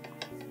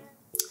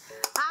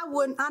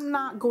 I'm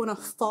not going to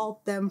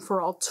fault them for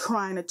all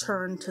trying to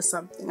turn to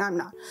something. I'm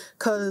not,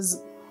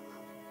 because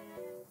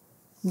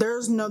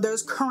there's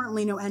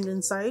currently no end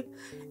in sight,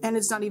 and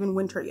it's not even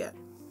winter yet.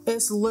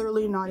 It's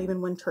literally not even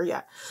winter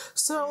yet.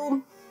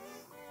 So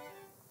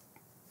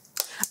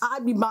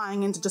I'd be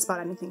buying into just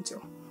about anything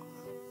too.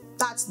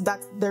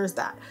 there's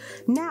that.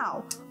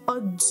 Now,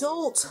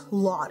 adult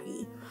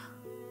Lottie.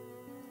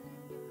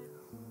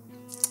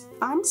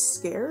 I'm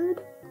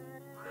scared.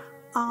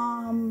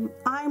 I'm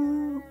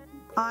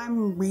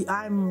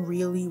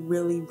really,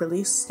 really,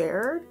 really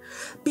scared,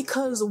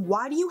 because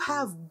why do you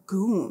have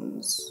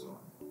goons?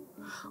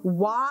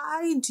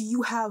 Why do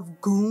you have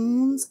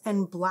goons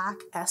and black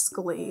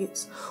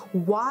Escalades?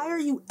 Why are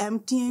you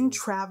emptying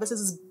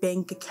Travis's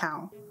bank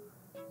account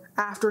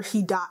after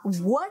he died?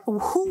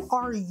 Who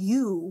are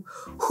you?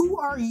 Who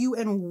are you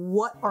and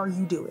what are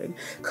you doing?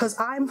 Because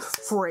I'm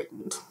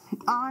frightened.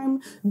 I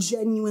am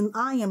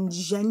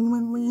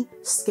genuinely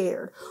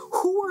scared.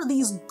 Who are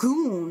these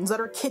goons that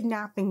are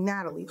kidnapping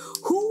Natalie?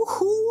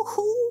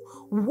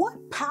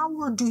 What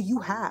power do you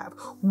have?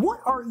 What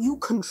are you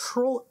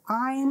control?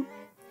 I'm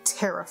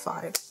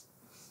terrified.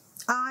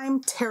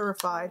 I'm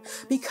terrified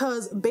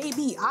because,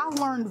 baby, I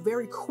learned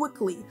very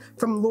quickly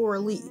from Laura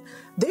Lee.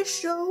 This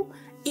show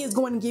is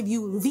going to give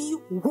you the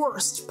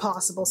worst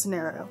possible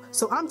scenario.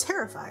 So I'm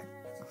terrified.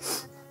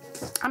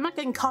 I'm not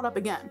getting caught up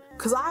again,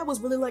 because I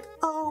was really like,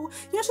 oh,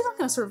 you know, she's not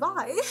going to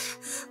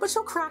survive, but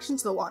she'll crash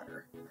into the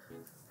water.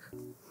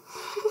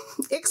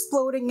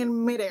 Exploding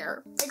in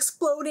midair.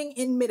 Exploding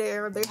in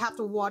midair. They have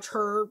to watch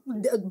her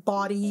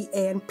body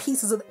and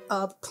pieces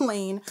of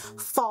plane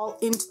fall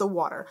into the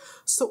water.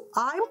 So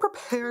I'm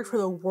prepared for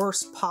the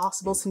worst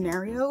possible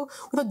scenario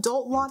with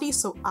adult Lottie,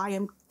 so I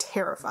am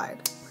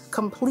terrified.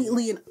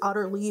 Completely and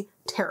utterly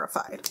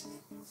terrified.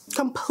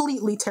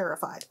 Completely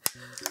terrified.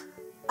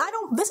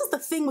 This is the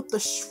thing with the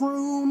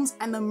shrooms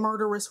and the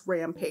murderous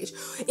rampage.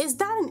 Is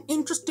that an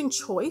interesting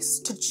choice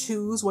to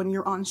choose when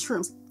you're on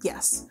shrooms?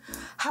 Yes.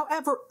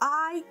 However,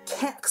 I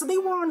can't, because they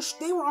were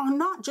on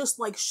not just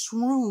like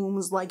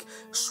shrooms, like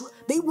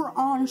they were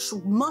on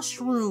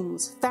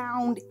mushrooms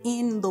found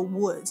in the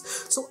woods.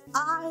 So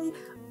I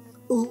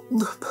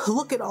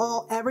look at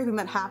everything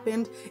that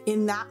happened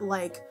in that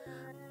like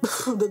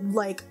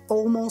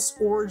almost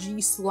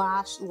orgy /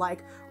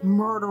 like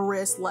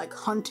murderous like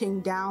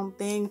hunting down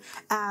thing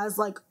as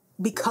like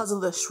because of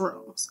the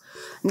shrooms.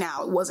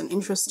 Now, it wasn't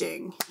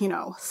interesting, you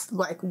know,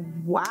 like,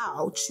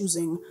 wow,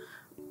 choosing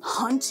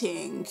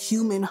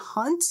human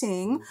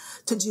hunting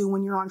to do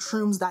when you're on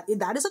shrooms, that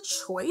is a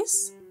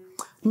choice.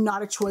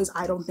 Not a choice.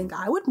 I don't think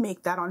I would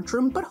make that on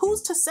shrooms, but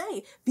who's to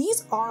say?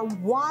 These are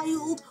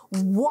wild,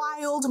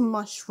 wild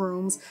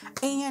mushrooms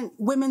and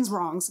women's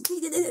wrongs.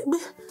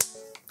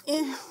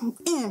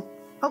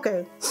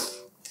 Okay,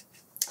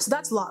 so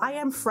that's law. I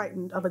am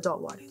frightened of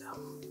adult Lottie though,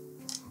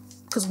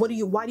 because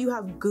why do you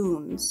have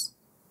goons?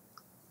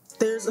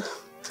 There's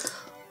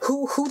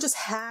who just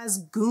has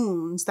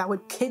goons that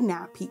would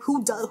kidnap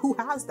people? Who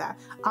has that?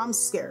 I'm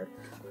scared.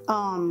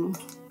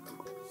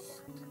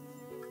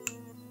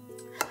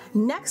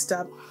 Next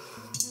up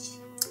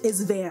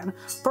is Van.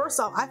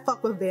 First off, I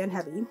fuck with Van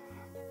heavy.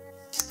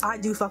 I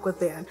do fuck with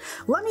Van.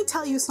 Let me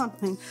tell you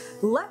something.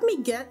 Let me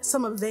get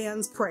some of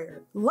Van's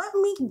prayer. Let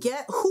me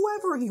get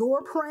whoever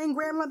your praying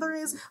grandmother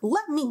is,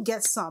 let me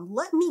get some.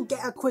 Let me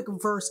get a quick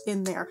verse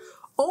in there.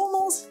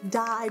 Almost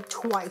died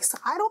twice.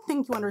 I don't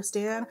think you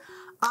understand.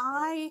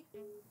 I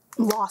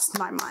lost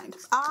my mind.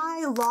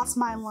 I lost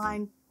my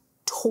mind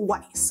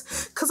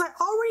twice. Because I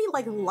already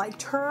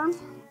liked her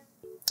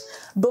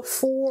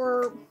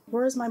before.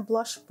 Where's my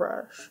blush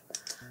brush?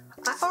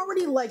 I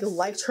already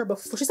liked her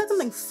before. She said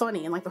something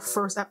funny in like the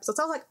first episode.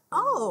 So I was like,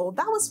 oh,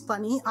 that was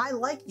funny. I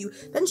like you.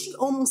 Then she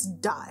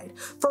almost died.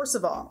 First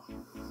of all,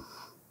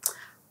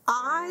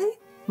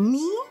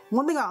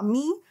 one thing about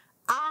me,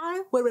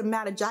 I would have been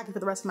mad at Jackie for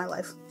the rest of my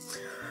life.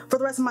 For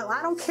the rest of my life.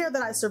 I don't care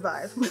that I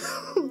survived.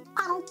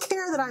 I don't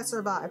care that I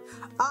survived.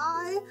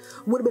 I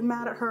would have been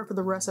mad at her for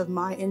the rest of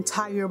my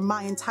entire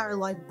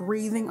life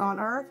breathing on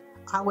Earth.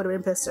 I would have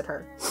been pissed at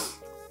her.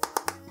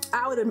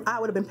 I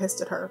would have been pissed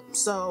at her.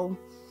 So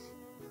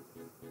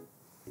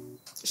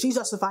she's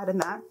justified in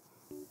that.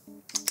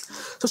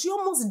 So she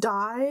almost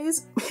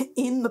dies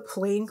in the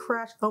plane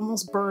crash,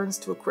 almost burns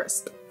to a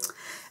crisp.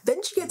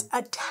 Then she gets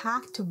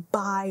attacked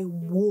by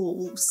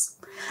wolves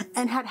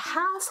and had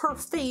half her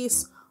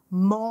face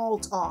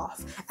mauled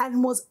off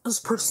and was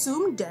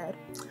presumed dead.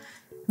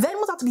 Then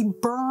was about to be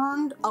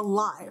burned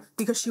alive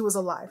because she was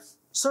alive.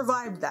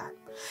 Survived that.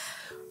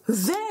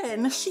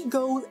 Then she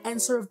goes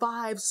and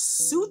survives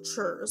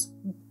sutures,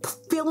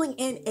 filling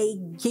in a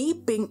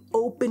gaping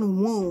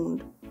open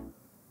wound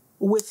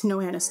with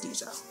no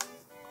anesthesia.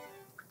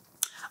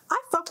 I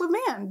fuck with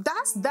Van.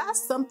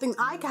 That's something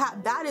I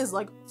got. That is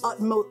like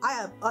utmost. I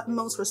have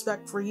utmost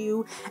respect for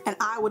you, and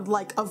I would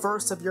like a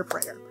verse of your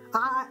prayer.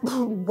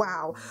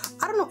 Wow.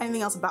 I don't know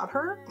anything else about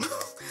her.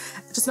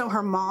 I just know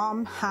her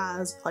mom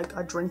has like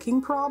a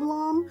drinking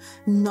problem.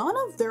 None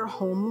of their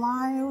home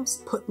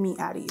lives put me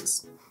at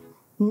ease.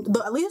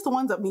 At least the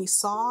ones that we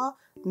saw,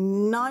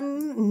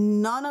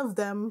 none of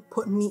them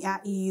put me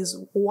at ease.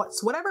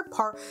 Whatever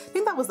part, I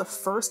think that was the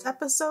first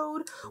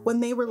episode when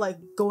they were like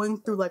going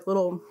through like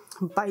little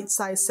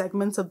bite-sized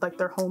segments of like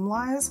their home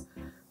lives,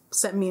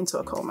 sent me into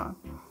a coma.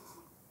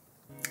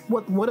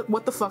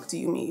 What the fuck do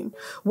you mean?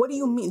 What do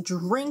you mean?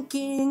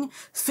 Drinking,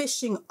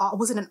 fishing,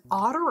 was it an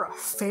otter or a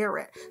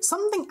ferret?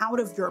 Something out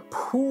of your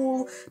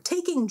pool,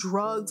 taking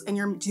drugs, and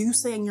you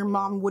saying your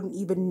mom wouldn't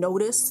even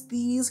notice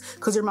these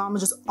because your mom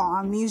was just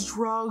on these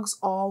drugs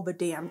all the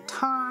damn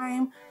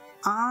time.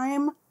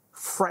 I'm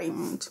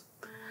frightened.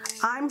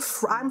 I'm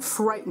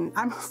frightened.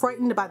 I'm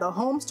frightened by the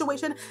home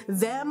situation.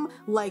 Them,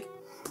 like,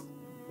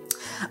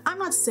 I'm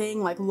not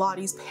saying like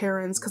Lottie's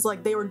parents, because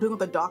like they were doing what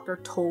the doctor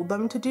told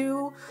them to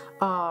do,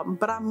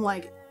 but I'm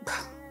like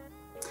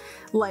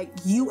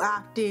you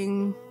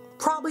acting,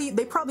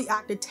 they probably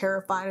acted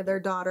terrified of their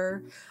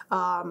daughter.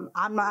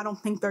 I don't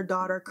think their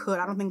daughter could,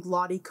 I don't think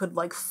Lottie could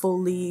like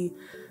fully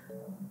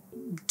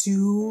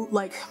do,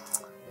 like,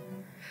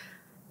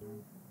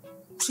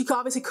 she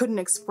obviously couldn't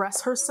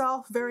express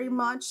herself very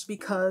much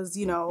because,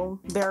 you know,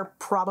 they're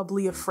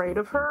probably afraid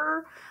of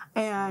her,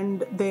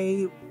 and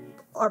they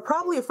are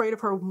probably afraid of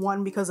her,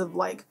 one, because of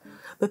like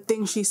the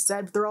things she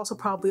said, but they're also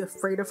probably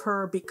afraid of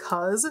her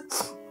because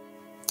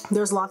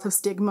there's lots of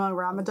stigma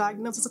around the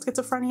diagnosis of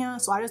schizophrenia.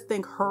 So I just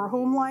think her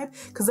home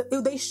life, because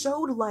they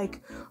showed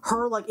like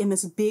her like in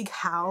this big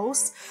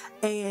house,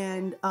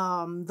 and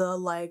the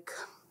like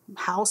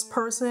house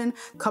person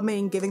coming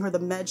and giving her the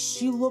meds,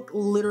 she looked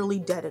literally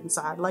dead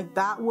inside. Like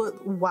that was,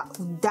 wow,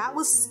 that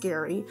was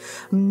scary.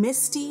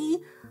 Misty,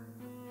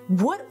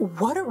 what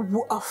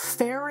a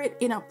ferret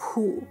in a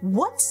pool.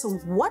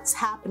 What's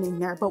happening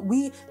there? But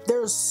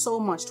there's so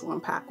much to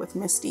unpack with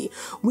Misty.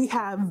 We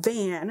have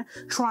Van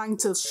trying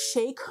to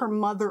shake her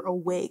mother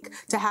awake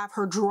to have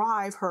her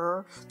drive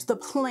her to the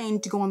plane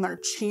to go on their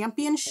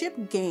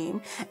championship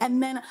game,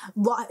 and then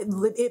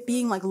it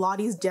being like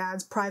Lottie's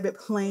dad's private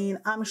plane.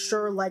 I'm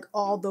sure like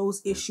all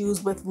those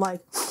issues with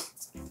like,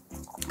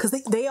 because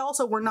they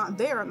also were not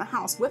there in the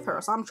house with her,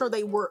 so I'm sure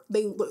they were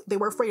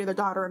afraid of their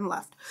daughter and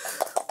left.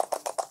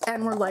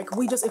 And we're like, if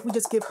we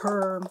just give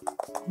her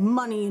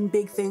money and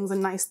big things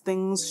and nice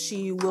things,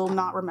 she will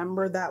not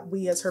remember that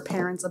we as her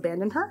parents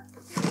abandoned her.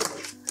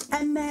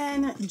 And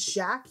then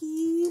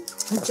Jackie's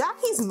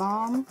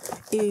mom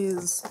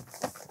is,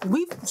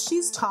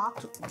 she's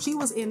talked, she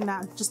was in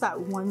that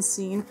one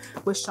scene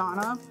with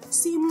Shauna.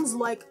 Seems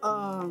like,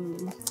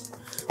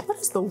 what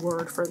is the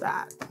word for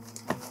that?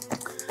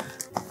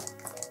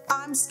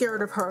 I'm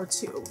scared of her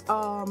too.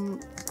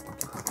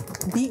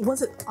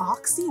 Was it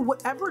oxy?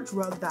 Whatever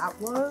drug that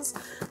was,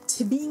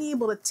 to being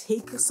able to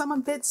take some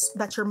of it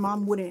that your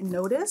mom wouldn't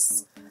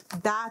notice,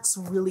 that's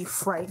really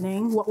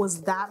frightening. What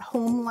was that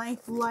home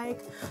life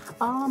like?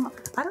 I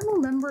don't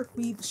remember if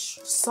we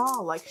saw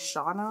like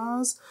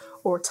Shauna's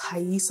or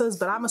Thaisa's,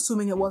 but I'm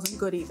assuming it wasn't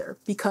good either,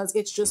 because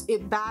it's just,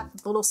 that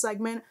little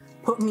segment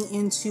put me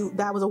into,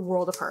 that was a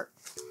world of hurt.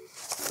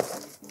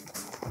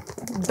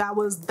 That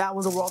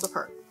was a world of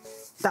hurt.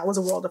 That was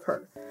a world of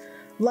hurt.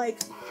 Like,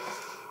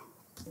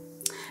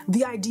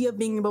 the idea of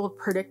being able to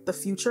predict the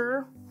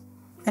future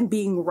and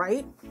being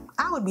right,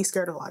 I would be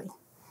scared of Lottie.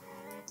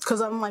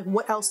 Because I'm like,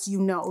 what else do you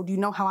know? Do you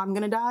know how I'm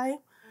gonna die?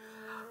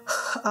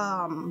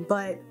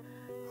 But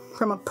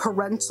from a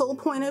parental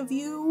point of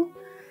view,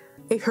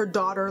 if her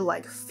daughter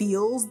like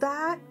feels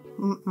that,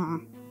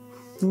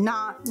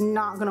 not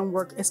gonna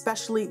work,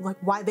 especially like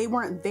why they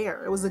weren't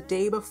there. It was the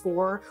day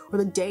before or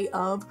the day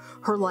of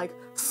her like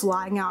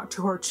flying out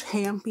to her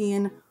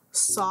champion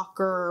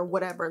soccer,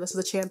 whatever. This is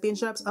the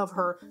championships of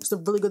her, just a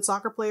really good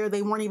soccer player.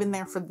 They weren't even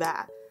there for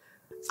that.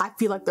 I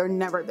feel like they're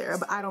never there,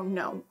 but I don't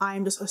know.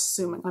 I'm just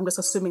assuming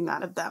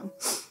that of them.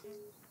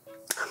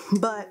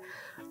 But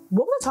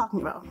what was I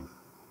talking about?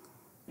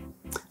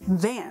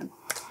 Van.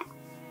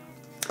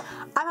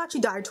 I thought she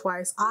died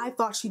twice. I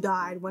thought she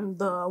died when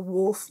the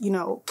wolf, you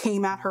know,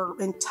 came at her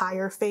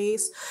entire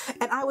face.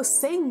 And I was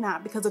saying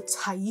that because of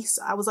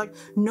Thaisa. I was like,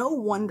 no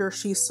wonder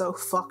she's so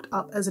fucked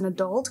up as an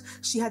adult.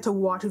 She had to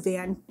watch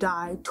Van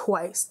die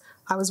twice.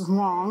 I was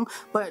wrong,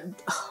 but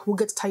we'll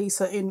get to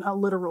Thaisa in a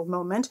literal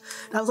moment.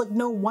 And I was like,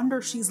 no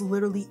wonder she's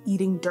literally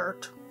eating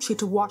dirt. She had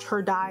to watch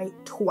her die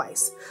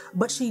twice,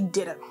 but she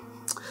didn't.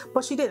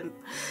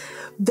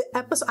 The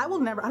episode, I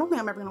don't think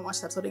I'm ever gonna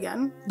watch the episode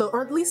again,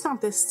 or at least not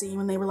this scene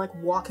when they were like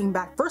walking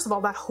back. First of all,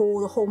 the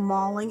whole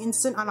mauling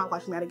incident, I'm not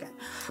watching that again.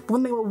 But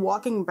when they were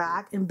walking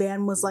back and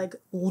Van was like,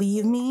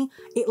 leave me,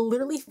 it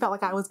literally felt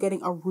like I was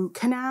getting a root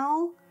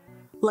canal,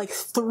 like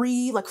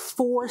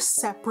 4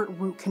 separate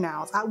root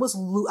canals. I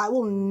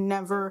will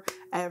never,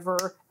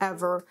 ever,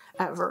 ever,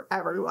 ever,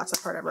 ever watch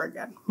that part ever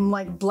again. I'm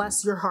like,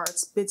 bless your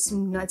hearts. It's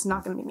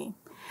not gonna be me.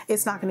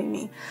 It's not gonna be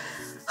me.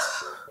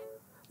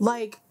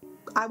 Like,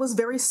 I was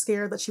very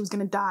scared that she was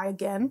gonna die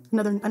again,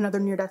 another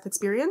near-death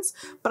experience.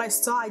 But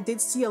I did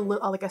see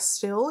a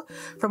still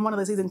from one of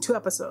the season 2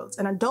 episodes,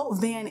 and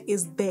adult Van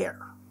is there.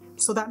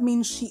 So that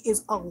means she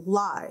is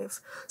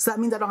alive. So that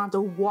means I don't have to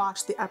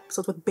watch the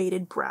episodes with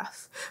bated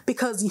breath,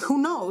 because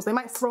who knows, they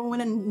might throw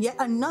in yet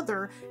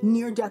another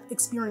near-death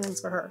experience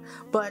for her.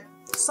 But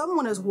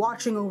someone is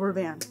watching over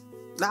Van.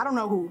 I don't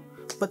know who,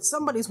 but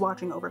somebody's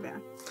watching over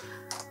Van.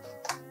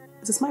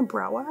 Is this my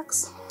brow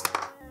wax?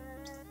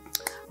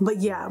 But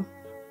yeah,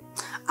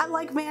 I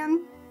like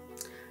Van.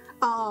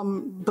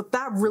 But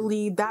that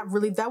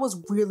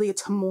was really a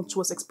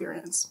tumultuous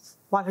experience.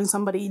 Watching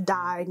somebody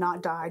die,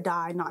 not die,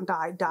 die, not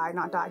die, die,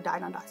 not die, die,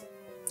 not die.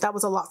 That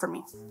was a lot for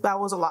me. That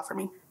was a lot for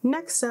me.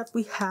 Next up,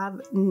 we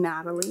have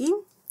Natalie.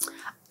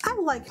 I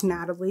like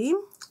Natalie.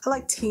 I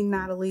like teen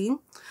Natalie.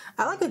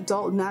 I like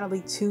adult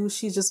Natalie too.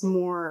 She's just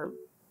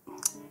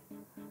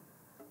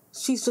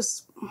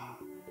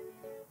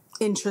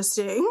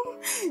interesting.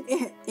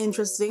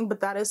 Interesting, but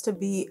that is to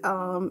be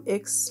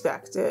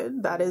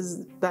expected. That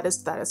is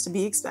to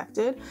be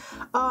expected.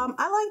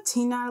 I like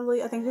teen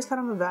Natalie. I think she's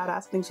kind of a badass.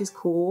 I think she's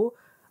cool.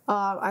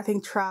 I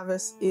think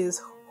Travis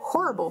is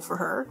horrible for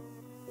her,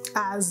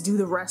 as do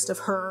the rest of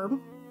her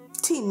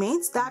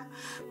teammates. That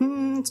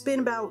it's been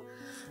about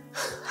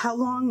how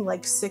long?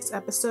 Like 6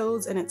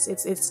 episodes, and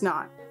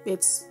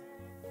it's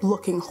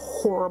looking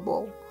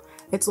horrible.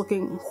 It's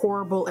looking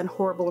horrible and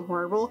horrible and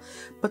horrible,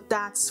 but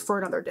that's for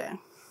another day.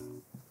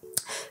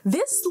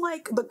 This,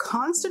 like, the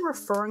constant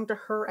referring to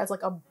her as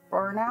like a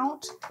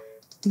burnout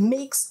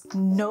makes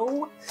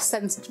no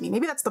sense to me.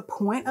 Maybe that's the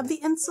point of the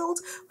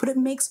insult, but it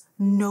makes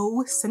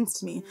no sense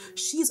to me.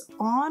 She's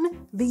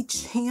on the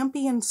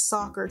champion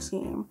soccer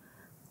team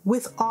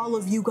with all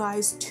of you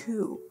guys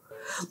too.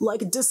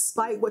 Like,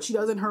 despite what she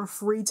does in her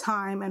free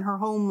time and her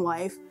home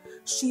life,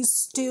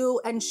 she's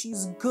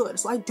good.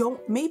 So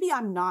maybe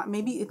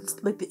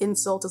it's like the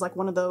insult is like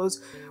one of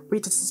those where you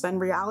to suspend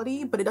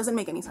reality, but it doesn't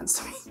make any sense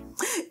to me.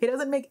 It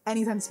doesn't make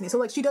any sense to me. So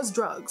like, she does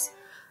drugs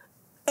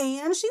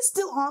and she's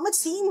still on the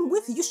team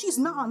with you. She's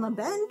not on the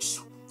bench.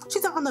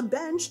 She's not on the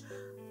bench.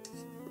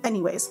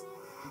 Anyways,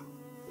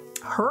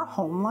 her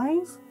home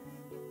life,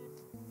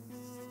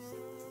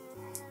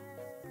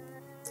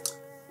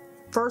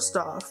 first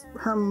off,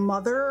 her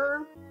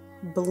mother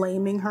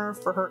blaming her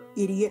for her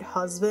idiot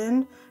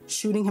husband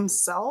shooting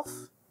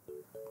himself.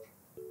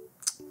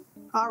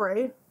 All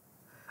right.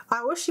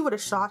 I wish she would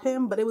have shot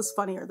him, but it was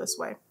funnier this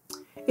way.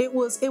 It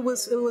was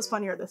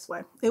funnier this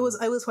way. It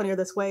was funnier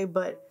this way,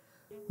 but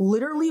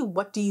literally,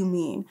 what do you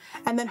mean?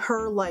 And then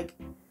her, like,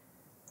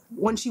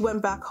 when she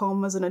went back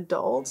home as an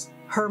adult,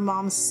 her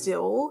mom's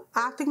still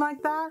acting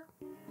like that.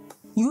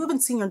 You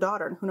haven't seen your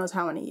daughter in who knows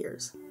how many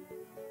years.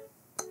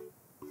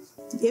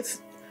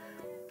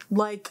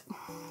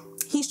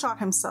 He shot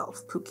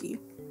himself, Pookie.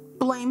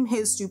 Blame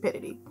his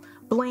stupidity.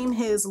 Blame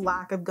his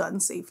lack of gun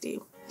safety.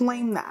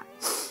 Blame that.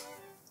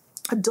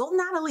 Adult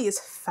Natalie is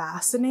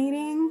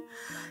fascinating.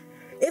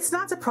 It's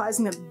not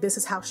surprising that this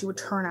is how she would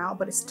turn out,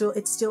 but it's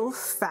still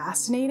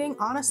fascinating.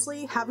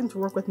 Honestly, having to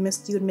work with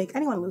Misty would make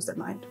anyone lose their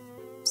mind.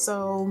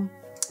 So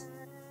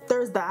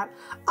there's that.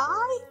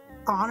 I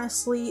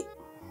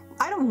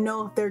don't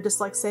know if they're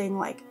just like saying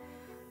like,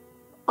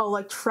 oh,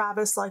 like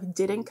Travis like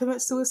didn't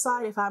commit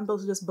suicide, if I'm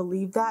supposed to just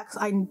believe that,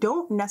 because I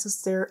don't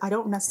necessarily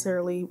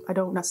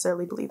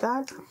believe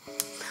that.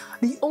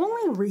 The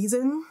only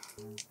reason,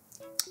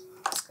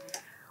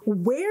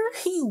 where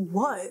he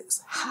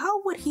was,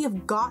 how would he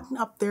have gotten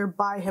up there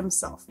by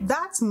himself?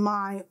 That's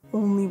my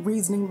only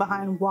reasoning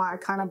behind why I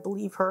kind of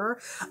believe her.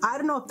 I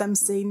don't know if them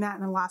saying that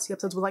in the last few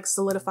episodes would like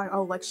solidify,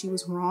 oh, like she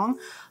was wrong,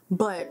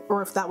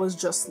 or if that was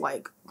just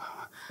like,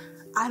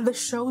 the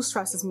show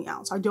stresses me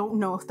out. So I don't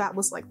know if that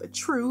was like the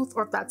truth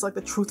or if that's like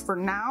the truth for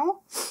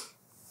now.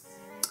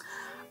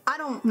 I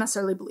don't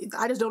necessarily believe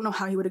that. I just don't know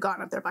how he would have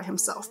gotten up there by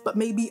himself, but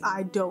maybe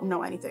I don't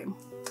know anything,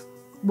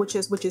 which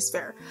is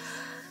fair.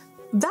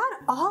 That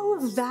all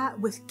of that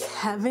with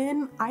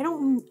Kevin, I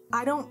don't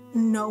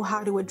know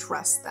how to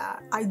address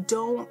that. I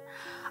don't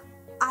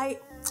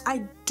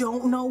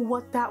know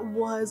what that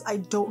was. I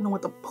don't know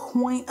what the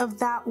point of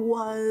that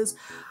was.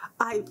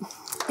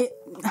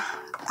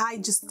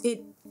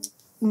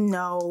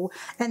 No.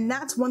 And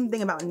that's one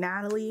thing about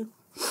Natalie.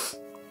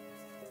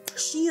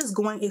 She is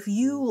going, if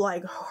you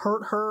like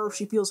hurt her, if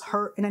she feels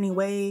hurt in any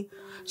way,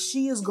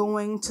 she is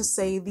going to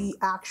say the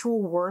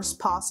actual worst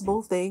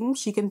possible thing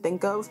she can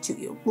think of to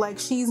you. Like,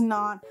 she's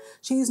not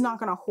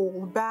gonna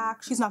hold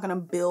back. She's not gonna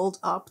build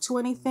up to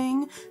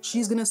anything.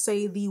 She's gonna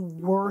say the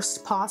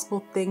worst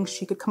possible thing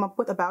she could come up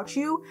with about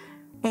you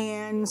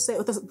and say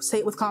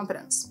it with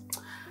confidence.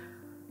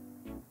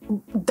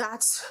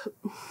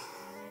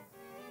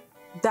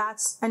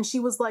 And she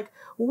was like,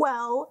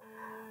 well,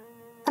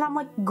 and I'm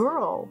like,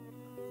 girl,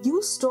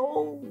 you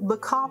stole the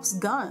cop's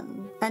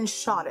gun and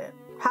shot it.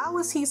 How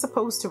is he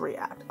supposed to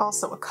react?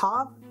 Also a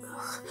cop?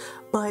 Ugh.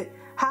 But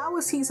how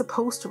is he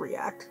supposed to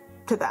react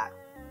to that?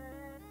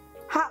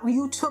 How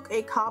you took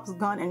a cop's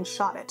gun and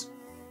shot it.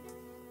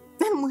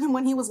 And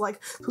when he was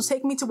like, so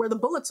take me to where the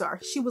bullets are,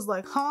 she was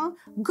like, huh?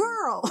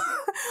 Girl,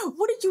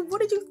 what did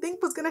you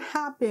think was gonna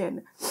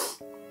happen?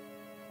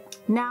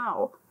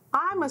 Now,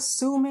 I'm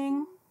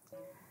assuming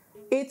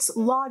it's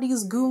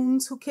Lottie's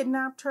goons who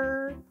kidnapped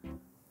her.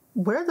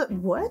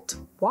 What?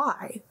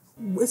 Why?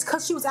 It's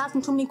because she was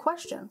asking too many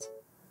questions.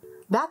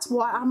 That's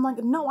why I'm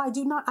like, no, I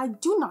do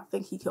not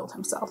think he killed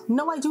himself.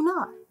 No, I do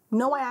not.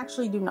 No, I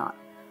actually do not.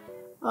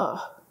 Ugh.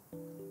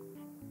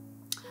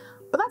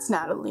 But that's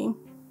Natalie.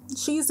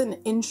 She's an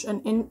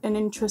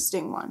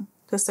interesting one,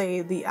 to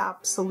say the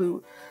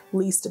absolute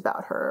least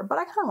about her. But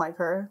I kind of like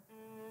her.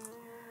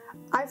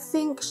 I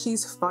think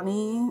she's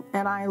funny,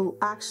 and I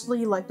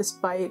actually, like,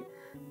 despite,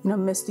 you know,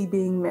 Misty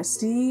being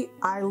Misty,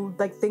 I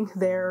like think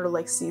their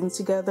like scenes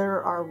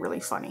together are really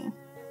funny.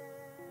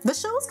 The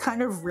show is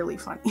kind of really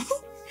funny.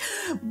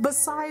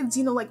 Besides,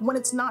 you know, like when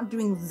it's not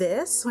doing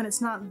this, when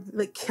it's not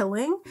like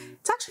killing,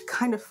 it's actually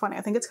kind of funny.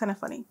 I think it's kind of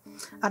funny.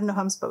 I don't know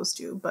how I'm supposed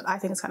to, but I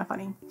think it's kind of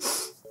funny.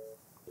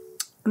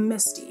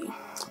 Misty.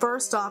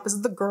 First off,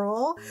 is the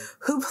girl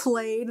who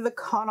played the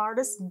con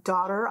artist's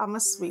daughter on The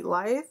Sweet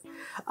Life.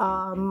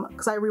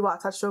 Because I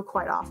rewatch that show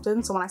quite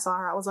often. So when I saw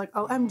her, I was like,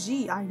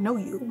 OMG, I know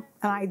you.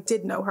 And I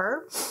did know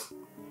her.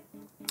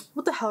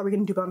 What the hell are we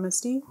gonna do about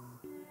Misty?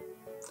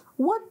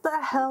 What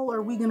the hell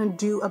are we gonna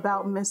do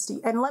about Misty?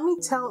 And let me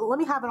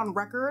have it on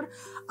record.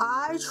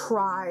 I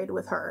tried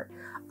with her.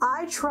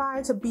 I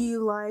tried to be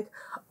like,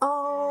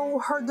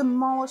 oh, her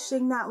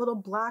demolishing that little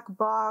black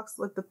box,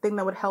 like the thing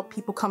that would help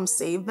people come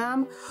save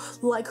them.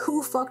 Like,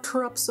 who fucked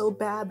her up so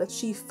bad that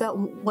she felt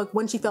like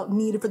when she felt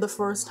needed for the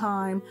first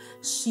time,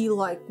 she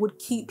like would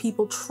keep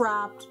people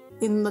trapped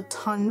in the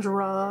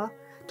tundra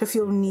to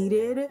feel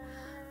needed.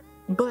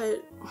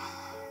 But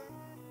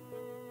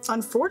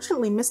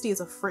unfortunately, Misty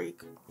is a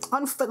freak.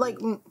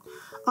 Unfortunately,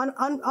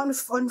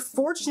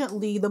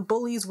 the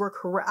bullies were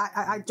correct.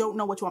 I don't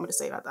know what you want me to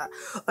say about that.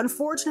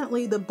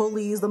 Unfortunately, the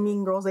bullies, the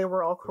mean girls, they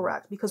were all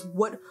correct. Because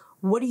what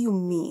do you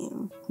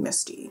mean,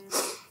 Misty?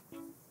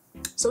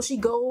 So she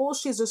goes,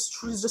 she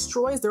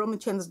destroys their only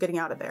chance of getting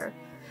out of there.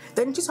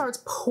 Then she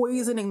starts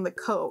poisoning the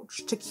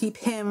coach to keep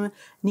him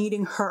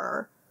needing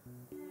her.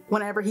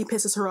 Whenever he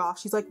pisses her off,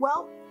 she's like,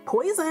 well,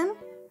 poison.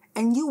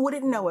 And you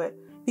wouldn't know it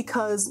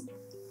because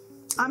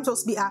I'm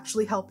supposed to be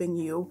actually helping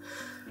you.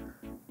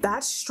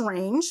 That's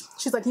strange.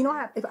 She's like, you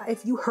know,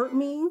 if you hurt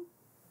me,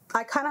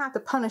 I kind of have to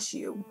punish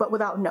you, but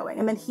without knowing.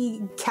 And then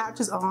he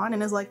catches on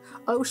and is like,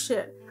 oh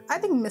shit, I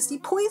think Misty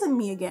poisoned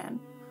me again.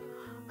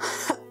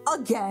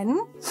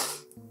 Again?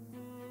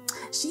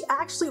 She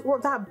actually,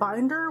 or that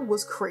binder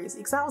was crazy.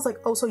 Because I was like,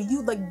 oh, so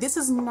you, like, this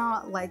is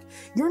not like,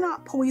 you're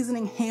not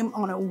poisoning him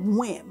on a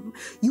whim.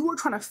 You were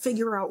trying to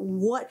figure out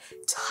what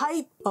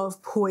type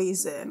of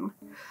poison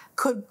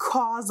could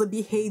cause the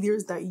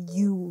behaviors that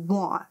you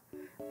want.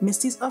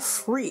 Misty's a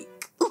freak.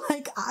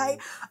 Like,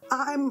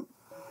 I'm,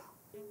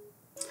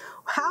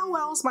 how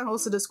else am I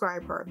supposed to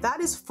describe her?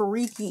 That is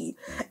freaky.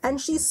 And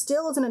she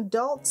still, as an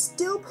adult,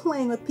 still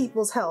playing with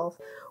people's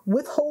health,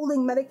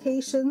 withholding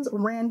medications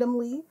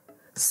randomly,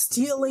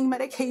 stealing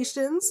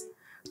medications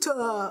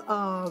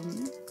to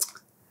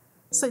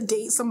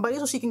sedate somebody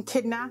so she can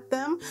kidnap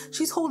them.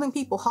 She's holding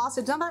people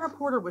hostage. Now that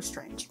reporter was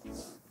strange.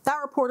 That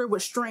reporter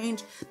was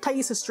strange.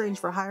 Thais is strange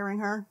for hiring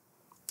her.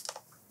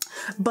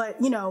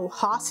 But, you know,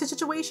 hostage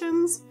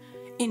situations,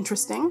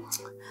 interesting.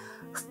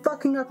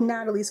 Fucking up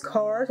Natalie's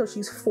car so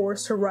she's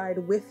forced to ride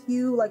with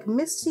you. Like,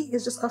 Misty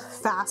is just a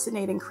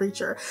fascinating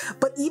creature.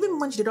 But even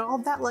when she did all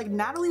of that, like,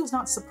 Natalie was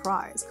not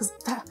surprised. Because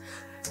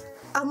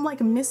I'm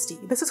like, Misty,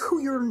 this is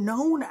who you're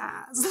known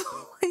as.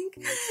 Like,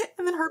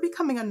 and then her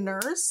becoming a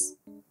nurse.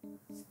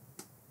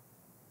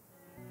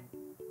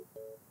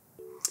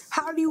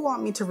 How do you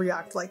want me to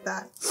react like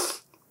that?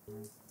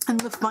 And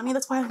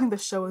that's why I think the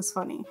show is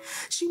funny.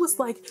 She was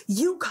like,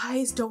 you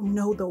guys don't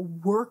know the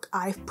work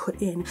I've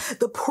put in,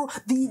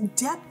 the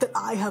depth that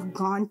I have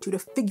gone to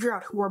figure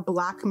out who our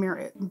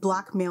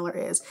blackmailer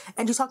is.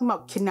 And she's talking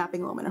about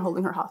kidnapping a woman and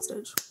holding her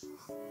hostage.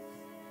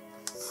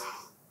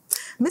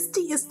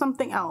 Misty is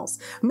something else.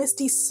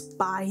 Misty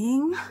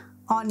spying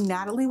on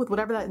Natalie with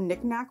whatever that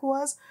knickknack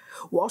was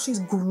while she's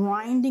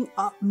grinding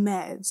up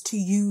meds to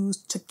use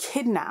to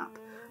kidnap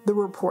the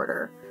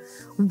reporter.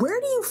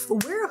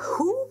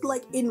 Who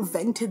like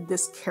invented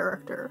this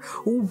character?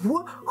 Who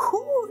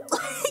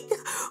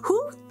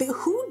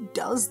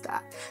does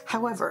that?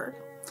 However,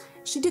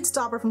 she did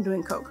stop her from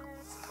doing coke.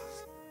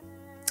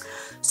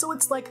 So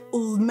it's like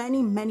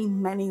many, many,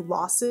 many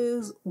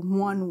losses,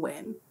 one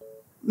win.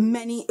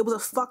 It was a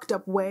fucked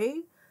up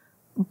way,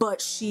 but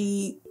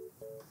she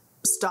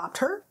stopped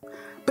her.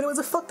 But it was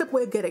a fucked up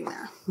way of getting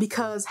there,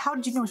 because how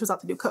did you know she was out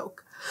to do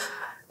coke?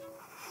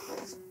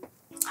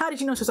 How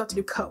did you know she was out to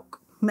do coke?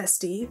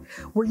 Misty,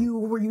 were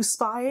you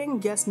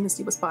spying? Yes,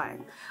 Misty was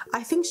spying.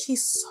 I think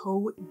she's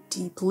so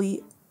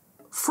deeply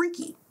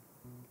freaky.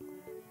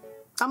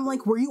 I'm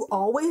like, were you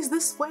always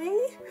this way?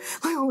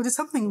 Like, did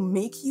something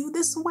make you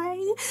this way?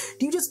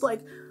 Do you just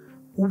like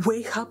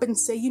wake up and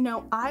say, you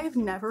know, I've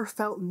never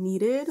felt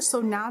needed, so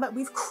now that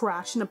we've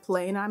crashed in a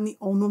plane, I'm the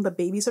only one with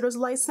the babysitter's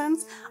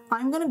license,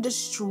 I'm gonna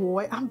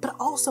destroy, but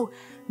also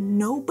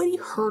nobody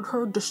heard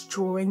her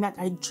destroying that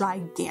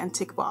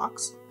gigantic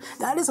box.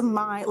 That is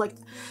like,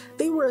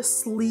 they were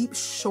asleep,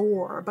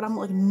 sure, but I'm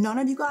like, none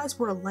of you guys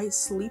were a light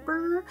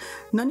sleeper?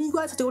 None of you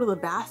guys had to go to the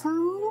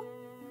bathroom?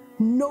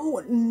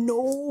 No,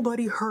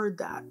 nobody heard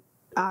that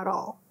at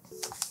all.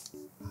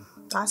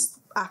 That's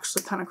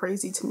actually kind of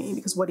crazy to me,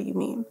 because what do you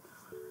mean?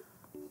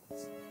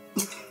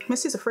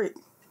 Misty's a freak.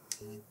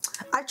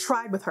 I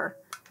tried with her.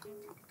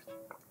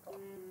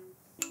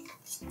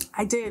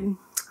 I did.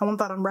 I want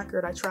that on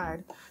record. I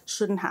tried.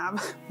 Shouldn't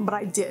have, but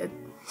I did.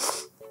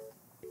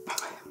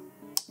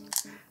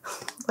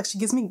 Like, she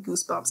gives me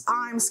goosebumps.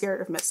 I'm scared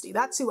of Misty.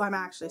 That's who I'm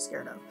actually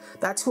scared of.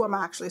 That's who I'm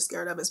actually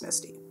scared of is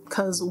Misty.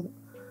 Because,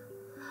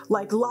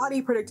 like,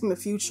 Lottie predicting the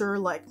future,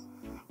 like,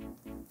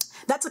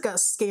 that's like a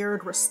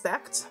scared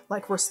respect.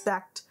 Like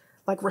respect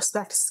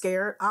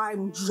scared.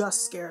 I'm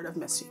just scared of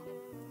Misty.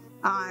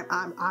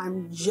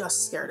 I'm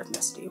just scared of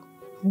Misty.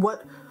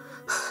 What?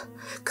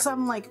 Because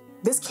I'm like,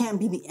 this can't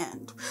be the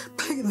end.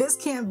 This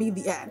can't be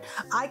the end.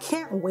 I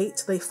can't wait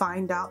till they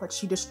find out that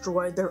she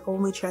destroyed their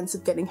only chance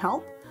of getting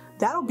help.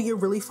 That'll be a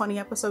really funny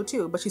episode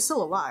too, but she's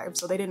still alive,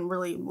 so they didn't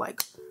really,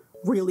 like,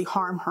 really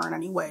harm her in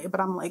any way.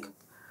 But I'm like,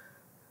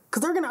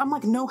 because I'm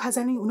like, no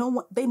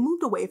one, they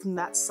moved away from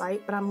that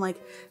site, but I'm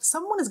like,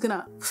 someone is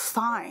gonna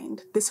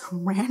find this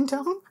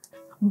random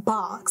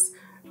box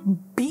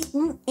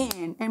beaten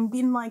in and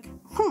being like,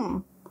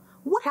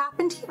 what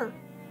happened here?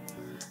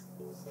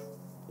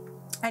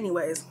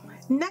 Anyways,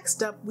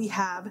 next up we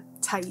have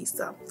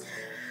Taissa.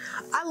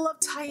 I love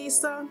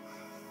Taissa.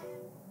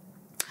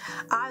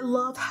 I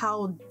love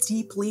how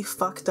deeply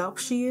fucked up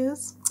she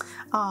is,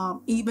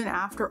 even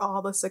after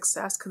all the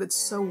success, because it's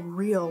so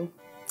real.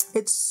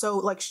 It's so,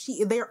 like,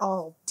 they're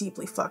all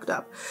deeply fucked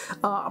up,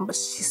 but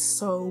she's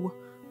so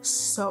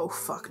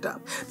fucked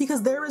up,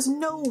 because there is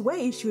no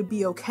way she would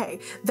be okay.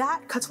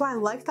 That's why I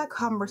like that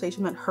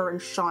conversation that her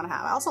and Shauna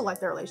have. I also like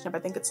their relationship. I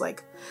think it's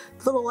like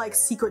little, like,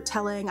 secret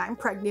telling, I'm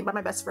pregnant by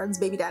my best friend's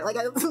baby dad. Like,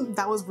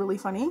 that was really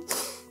funny.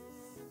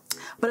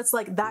 But it's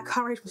like that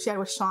conversation she had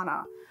with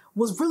Shauna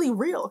was really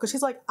real, because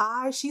she's like,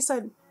 she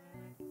said,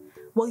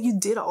 well, you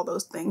did all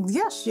those things.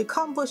 Yes, she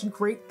accomplished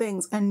great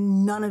things,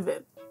 and none of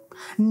it,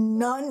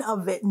 and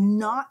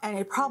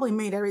it probably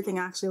made everything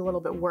actually a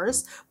little bit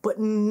worse, but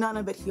none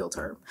of it healed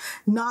her.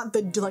 Not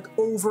the, like,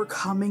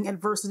 overcoming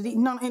adversity.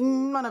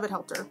 None of it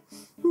helped her.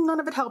 None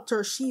of it helped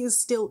her. She is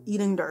still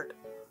eating dirt.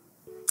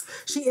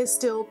 She is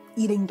still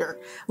eating dirt.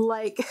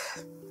 Like,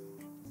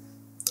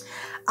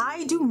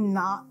 I do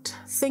not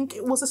think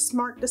it was a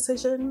smart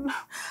decision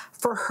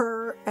for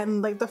her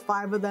and, like, the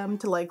 5 of them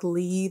to, like,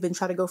 leave and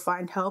try to go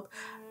find help.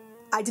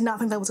 I did not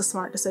think that was a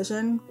smart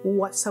decision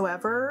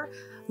whatsoever.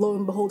 Lo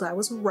and behold, I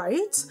was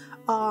right.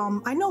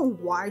 I know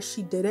why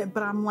she did it,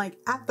 but I'm like,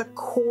 at the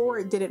core,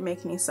 it didn't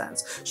make any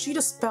sense. She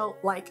just felt,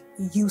 like,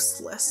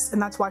 useless,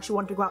 and that's why she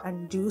wanted to go out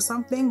and do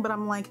something. But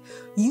I'm like,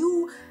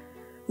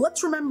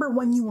 let's remember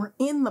when you were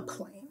in the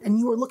plane and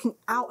you were looking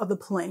out of the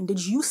plane.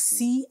 Did you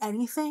see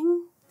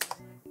anything?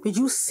 Did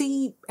you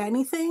see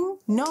anything?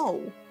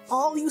 No.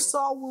 All you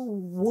saw were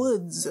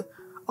woods.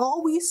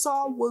 All we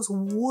saw was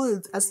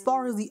woods as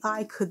far as the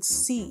eye could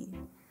see.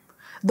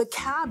 The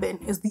cabin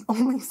is the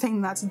only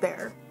thing that's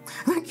there.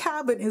 The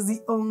cabin is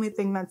the only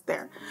thing that's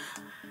there.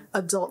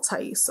 Adult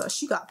Taissa,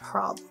 she got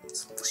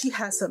problems. She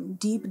has some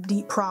deep,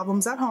 deep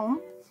problems at home.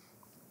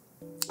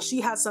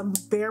 She has some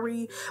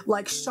very,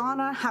 like,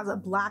 Shauna has a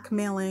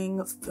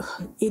blackmailing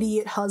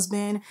idiot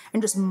husband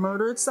and just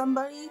murdered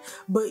somebody,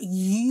 but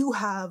you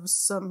have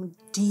some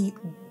deep,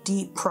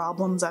 deep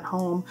problems at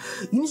home.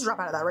 You need to drop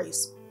out of that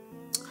race.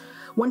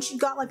 When she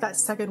got, like, that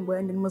second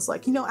wind and was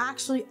like, you know,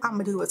 actually, I'm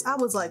gonna do this, I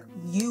was like,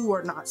 you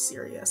are not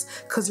serious.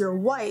 Because your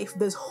wife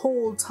this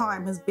whole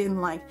time has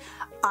been like,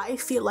 I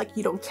feel like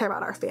you don't care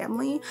about our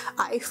family.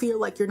 I feel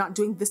like you're not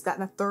doing this, that,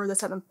 and the third, this,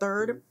 that, and the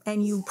third.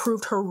 And you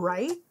proved her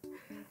right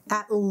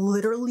at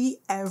literally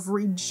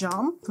every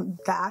jump.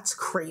 That's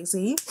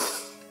crazy.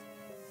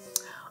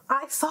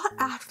 I thought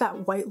after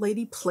that white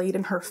lady played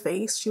in her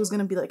face, she was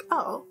gonna be like,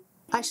 oh,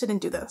 I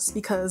shouldn't do this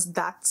because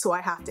that's who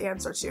I have to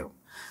answer to.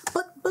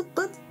 But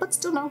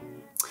still no.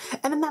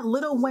 And then that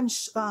little, when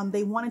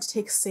they wanted to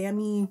take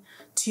Sammy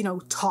to, you know,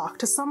 talk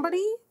to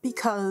somebody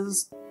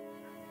because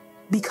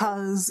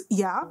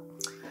yeah,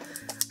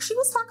 she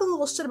was talking a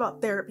little shit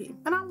about therapy.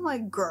 And I'm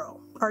like,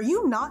 girl, are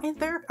you not in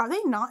therapy? Are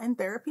they not in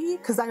therapy?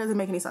 Because that doesn't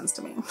make any sense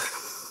to me.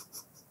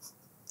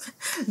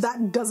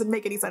 That doesn't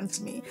make any sense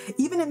to me.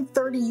 Even in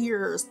 30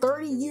 years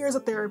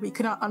of therapy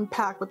could not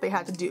unpack what they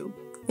had to do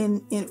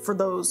for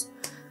those,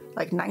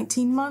 like,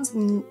 19 months.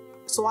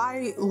 So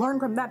I learned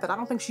from that I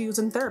don't think she was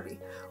in therapy,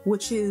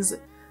 which is,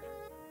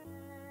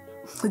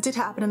 it did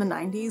happen in the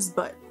 90s,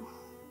 but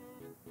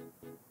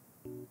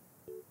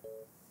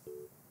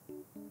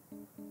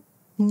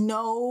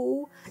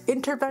no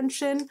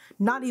intervention,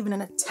 not even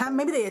an attempt.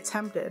 Maybe they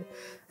attempted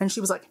and she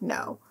was like,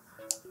 no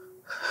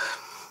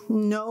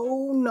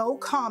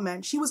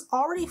comment. She was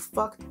already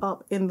fucked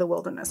up in the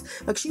wilderness.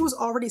 Like, she was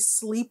already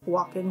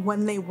sleepwalking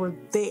when they were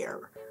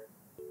there.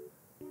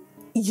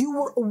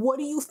 What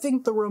do you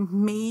think the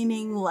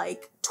remaining,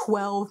 like,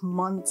 12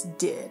 months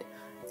did?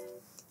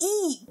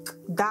 Eek!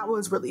 That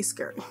was really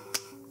scary.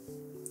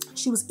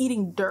 She was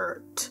eating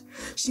dirt.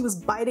 She was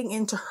biting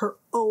into her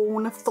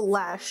own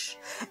flesh.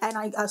 And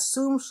I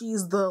assume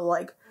she's the,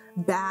 like,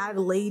 bad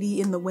lady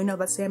in the window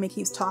that Sammy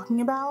keeps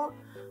talking about.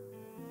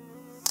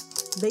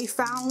 They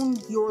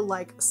found your,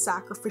 like,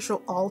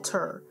 sacrificial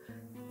altar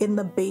in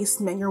the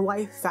basement. Your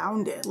wife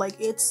found it.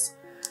 Like, it's...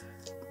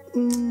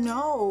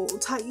 No,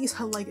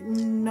 Taissa, like,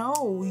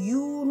 no,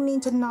 you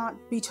need to not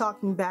be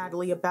talking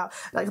badly about,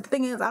 like, the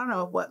thing is, I don't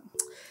know what,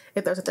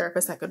 if there's a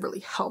therapist that could really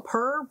help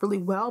her really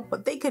well,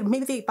 but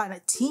maybe they find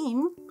a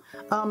team,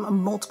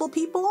 multiple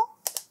people.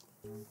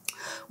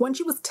 When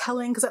she was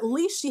telling, because at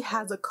least she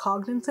has a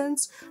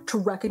cognizance to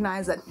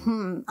recognize that,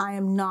 I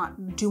am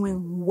not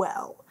doing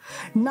well.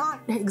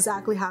 Not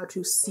exactly how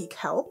to seek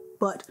help,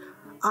 but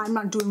I'm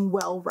not doing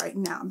well right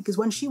now. Because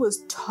when she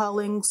was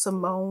telling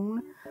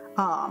Simone,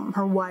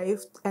 her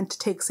wife, and to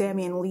take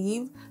Sammy and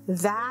leave,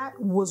 that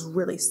was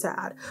really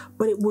sad,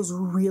 but it was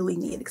really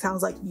needed, because I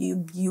was like,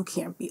 you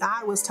can't be.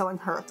 I was telling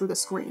her through the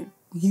screen,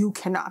 you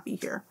cannot be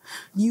here.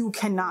 You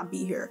cannot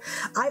be here.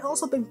 I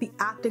also think the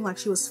acting like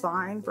she was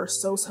fine for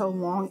so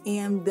long,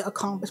 and the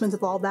accomplishments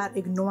of all that,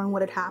 ignoring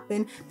what had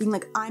happened, being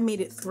like, I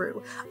made it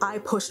through. I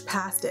pushed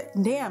past it.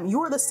 Damn,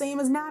 you're the same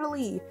as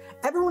Natalie.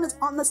 Everyone is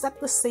on this at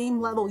the same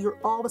level. You're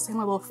all the same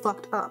level of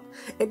fucked up.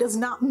 It does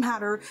not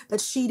matter that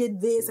she did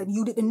this and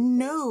you didn't.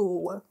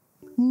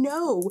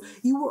 No,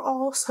 you were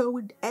all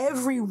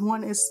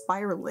everyone is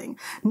spiraling.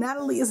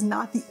 Natalie is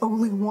not the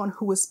only one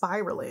who is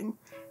spiraling.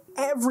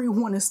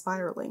 Everyone is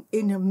spiraling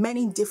in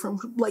many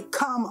different, like,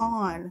 come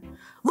on.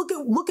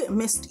 Look at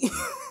Misty.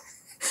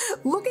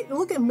 look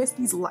at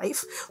Misty's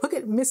life. Look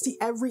at Misty,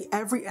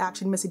 every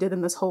action Misty did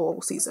in this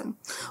whole season.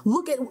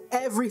 Look at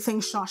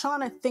everything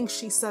Shauna thinks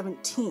she's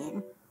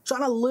 17.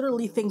 Shauna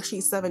literally thinks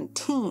she's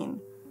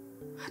 17.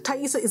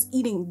 Taissa is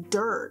eating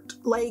dirt.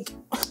 Like,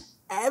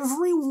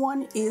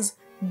 everyone is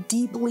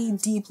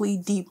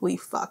deeply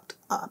fucked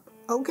up,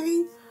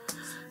 okay?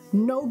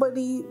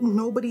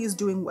 Nobody is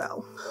doing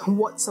well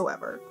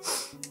whatsoever.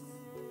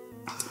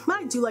 But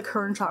I do like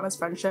her and Shauna's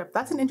friendship.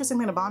 That's an interesting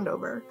thing to bond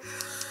over.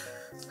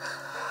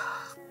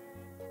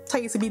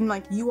 Taissa being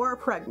like, you are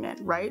pregnant,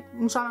 right?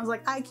 And Shauna's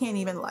like, I can't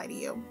even lie to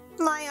you.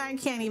 I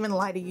can't even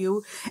lie to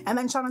you. And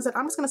then Shauna said,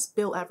 I'm just gonna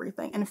spill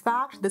everything. In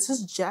fact, this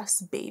is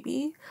Jeff's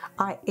baby.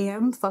 I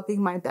am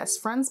fucking my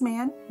best friend's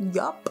man.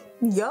 Yup.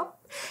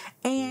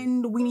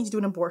 And we need to do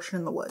an abortion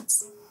in the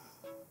woods.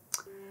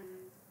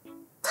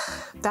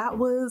 That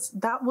was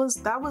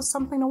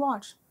something to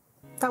watch.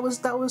 That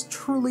was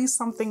truly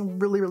something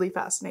really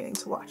fascinating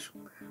to watch.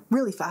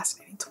 Really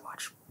fascinating to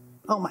watch.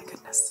 Oh my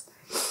goodness.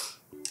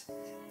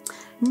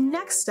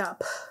 Next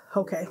up,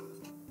 okay.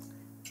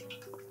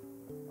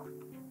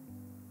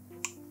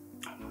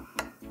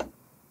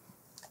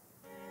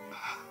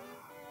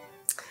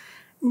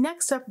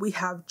 Next up, we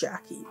have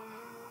Jackie.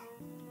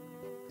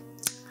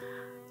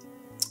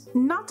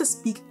 Not to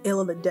speak ill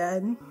of the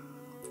dead,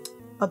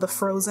 of the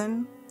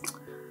Frozen,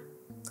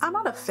 I'm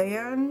not a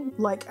fan,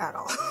 like, at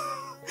all.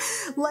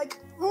 like,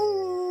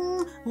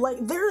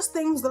 there's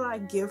things that I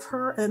give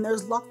her, and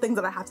there's a lot of things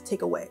that I have to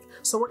take away.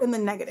 So we're in the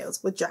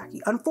negatives with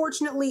Jackie,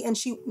 unfortunately, and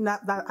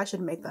I should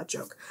make that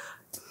joke.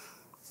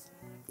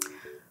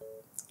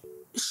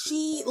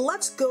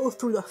 Let's go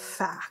through the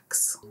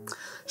facts.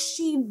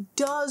 She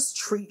does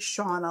treat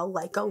Shauna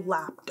like a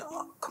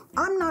lapdog.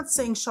 I'm not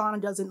saying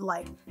Shauna doesn't,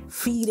 like,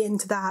 feed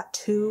into that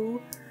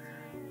too.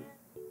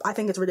 I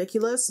think it's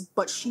ridiculous,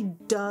 but she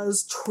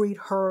does treat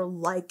her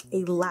like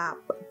a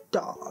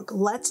lapdog.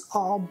 Let's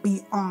all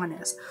be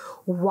honest.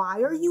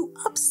 Why are you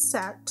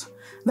upset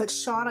that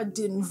Shauna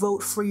didn't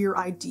vote for your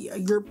idea?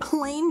 Your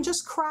plane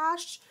just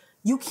crashed.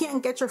 You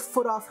can't get your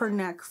foot off her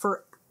neck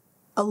for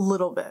a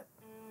little bit.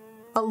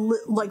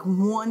 Like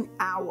 1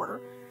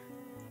 hour.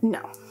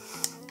 No.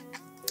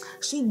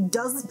 She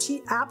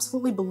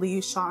absolutely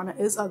believes Shauna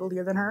is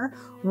uglier than her,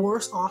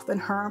 worse off than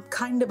her,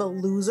 kind of a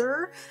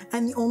loser.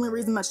 And the only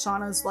reason that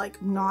Shauna's,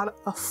 like, not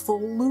a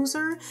full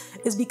loser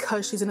is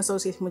because she's in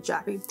association with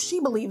Jackie. She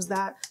believes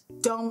that.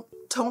 Don't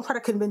try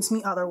to convince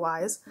me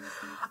otherwise.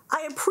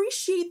 I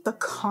appreciate the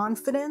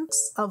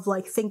confidence of,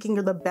 like, thinking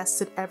you're the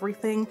best at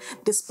everything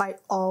despite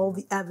all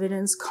the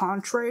evidence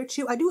contrary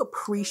to you. I do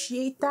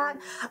appreciate that.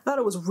 I thought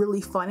it was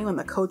really funny when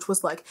the coach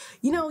was like,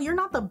 you know, you're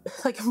not the,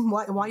 like,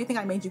 why do you think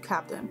I made you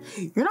captain?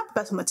 You're not the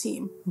best on the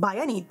team by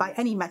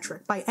any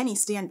metric, by any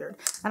standard.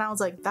 And I was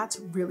like, that's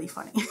really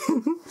funny.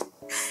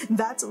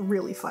 That's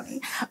really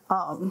funny.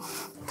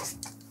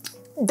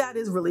 That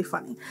is really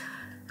funny.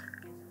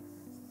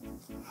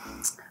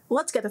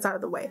 Let's get this out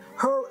of the way.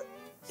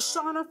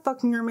 Shauna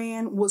fucking your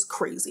man was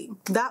crazy.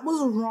 That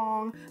was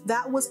wrong.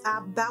 That was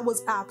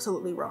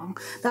absolutely wrong.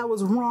 That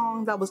was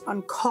wrong. That was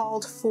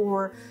uncalled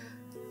for.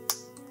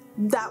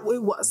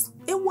 It was.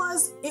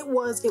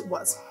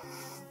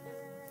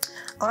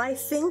 I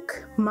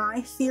think my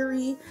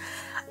theory,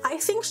 I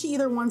think she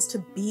either wants to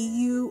be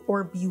you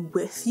or be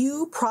with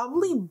you.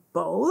 Probably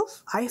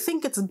both. I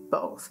think it's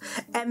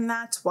both. And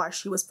that's why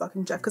she was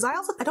fucking Jeff. Because I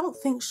don't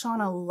think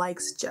Shauna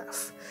likes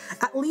Jeff.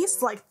 At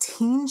least, like,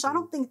 I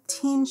don't think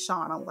teen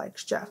Shauna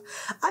likes Jeff.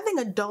 I think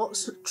adult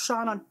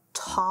Shauna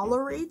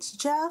tolerates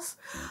Jeff.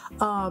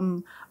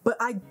 But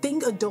I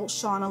think adult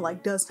Shauna,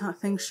 like, does not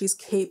think she's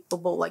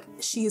capable, like,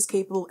 she is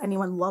capable of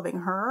anyone loving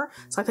her.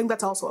 So I think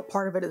that's also a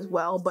part of it as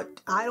well. But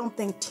I don't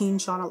think teen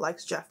Shauna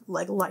likes Jeff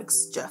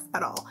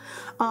at all.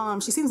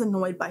 She seems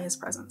annoyed by his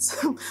presence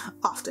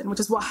often, which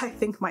is why I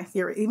think my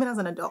theory, even as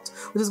an adult,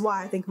 which is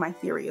why I think my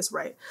theory is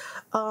right.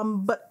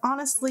 But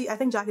honestly, I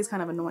think Jackie's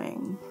kind of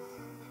annoying.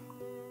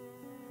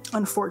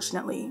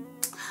 Unfortunately,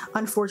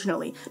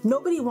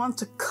 nobody wants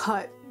to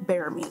cut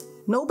bear meat.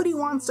 Nobody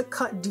wants to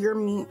cut deer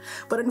meat,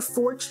 but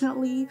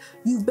unfortunately,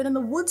 you've been in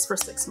the woods for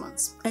 6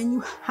 months and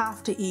you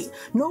have to eat.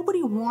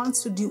 Nobody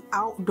wants to do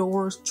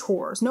outdoors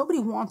chores. Nobody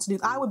wants to do,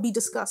 I would be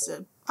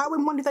disgusted. I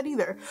wouldn't want to do that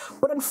either.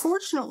 But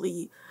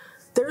unfortunately,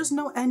 there's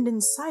no end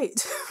in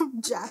sight,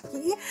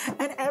 Jackie,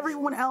 and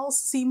everyone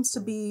else seems to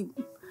be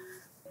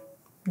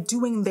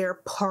doing their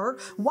part.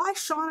 Why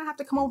Shauna have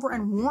to come over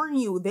and warn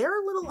you?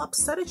 They're a little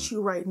upset at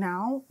you right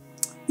now.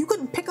 You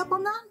couldn't pick up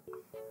on that?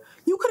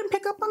 You couldn't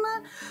pick up on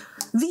that?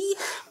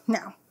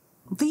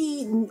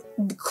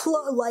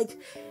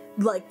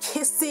 Like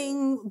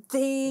kissing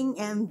thing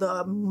and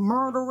the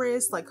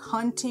murderous like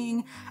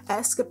hunting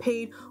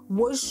escapade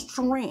was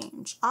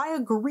strange. I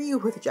agree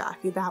with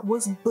Jackie. That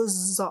was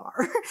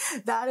bizarre.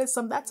 That's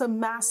a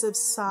massive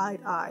side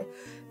eye.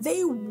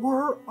 They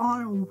were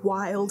on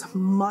wild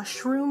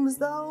mushrooms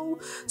though,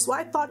 so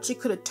I thought she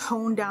could have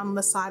toned down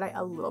the side eye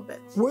a little bit.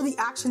 Were the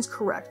actions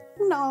correct?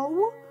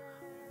 No.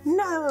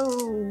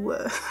 No,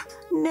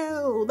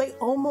 they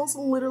almost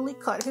literally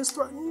cut his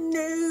throat.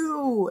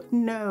 No.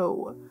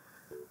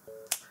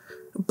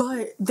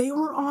 But they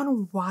were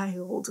on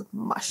wild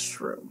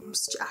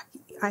mushrooms,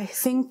 Jackie. I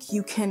think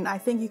you can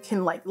like,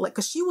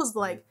 cause she was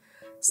like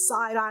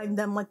side-eyeing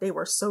them like they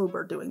were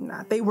sober doing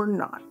that. They were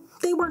not,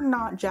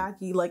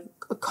 Jackie. Like,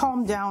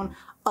 calm down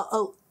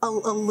a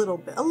little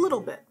bit.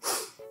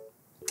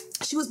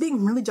 She was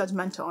being really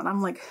judgmental, and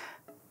I'm like,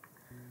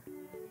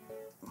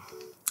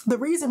 the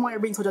reason why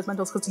you're being so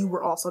judgmental is because you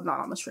were also not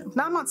on the shrooms.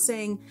 Now, I'm not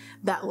saying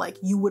that like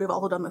you would have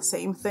also done the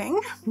same thing,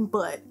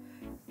 but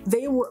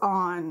they were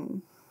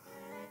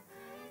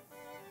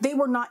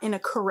not in a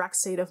correct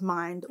state of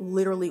mind,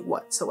 literally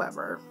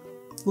whatsoever.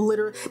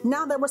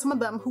 Now there were some of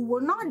them who were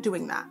not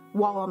doing that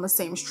while on the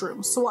same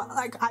shroom. So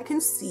I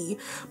can see,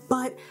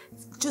 but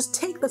just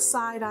take the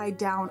side eye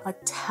down a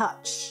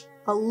touch,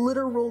 a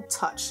literal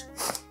touch.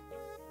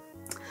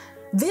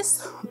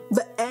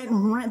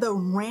 The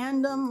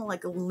random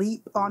like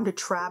leap onto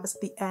Travis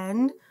at the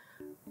end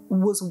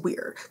was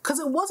weird, because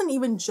it was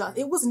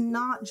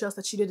not just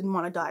that she didn't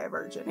want to die a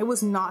virgin. It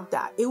was not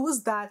that. It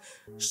was that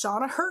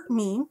Shauna hurt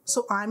me,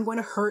 so I'm going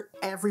to hurt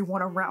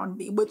everyone around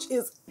me, which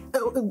is,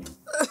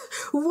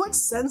 what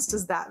sense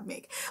does that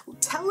make?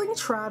 Telling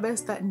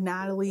Travis that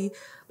Natalie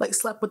like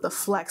slept with the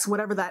Flex,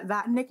 whatever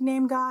that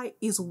nickname guy,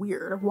 is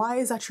weird. Why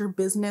is that your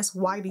business?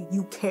 Why do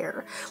you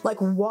care? Like,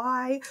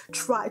 why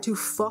try to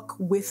fuck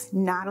with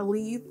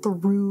Natalie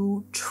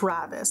through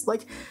Travis?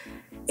 Like,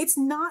 it's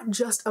not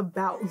just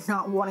about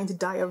not wanting to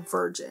die a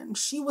virgin.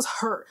 She was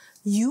hurt.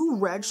 You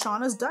read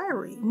Shauna's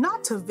diary.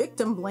 Not to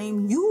victim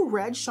blame, you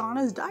read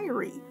Shauna's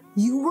diary.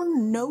 You were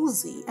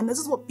nosy, and this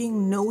is what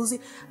being nosy,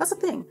 that's the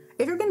thing.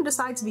 If you're gonna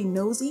decide to be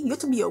nosy, you have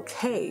to be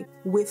okay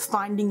with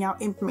finding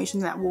out information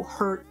that will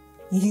hurt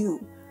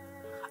you.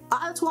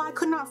 That's why I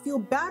could not feel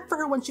bad for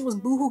her when she was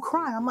boohoo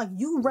crying. I'm like,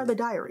 you read the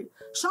diary.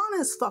 Shauna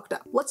is fucked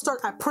up. Let's start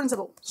at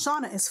principle.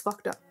 Shauna is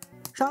fucked up.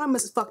 Shauna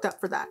is fucked up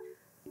for that.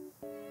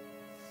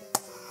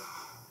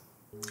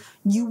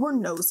 You were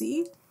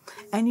nosy,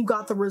 and you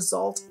got the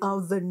result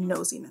of the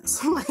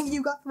nosiness. Like,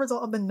 you got the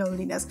result of the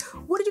nosiness.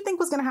 What did you think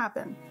was gonna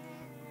happen?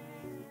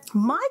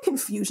 My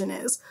confusion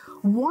is,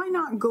 why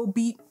not go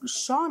beat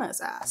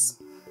Shauna's ass?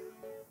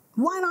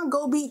 Why not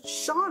go beat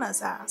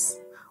Shauna's ass?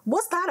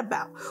 What's that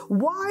about?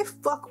 Why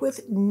fuck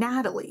with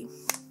Natalie?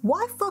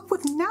 Why fuck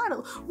with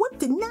Natalie?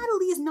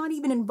 Natalie is not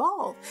even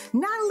involved.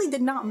 Natalie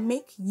did not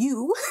make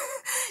you.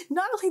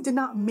 Natalie did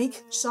not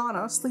make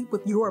Shauna sleep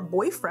with your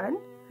boyfriend.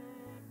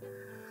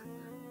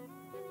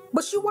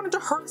 But she wanted to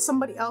hurt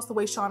somebody else the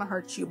way Shauna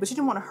hurt you, but she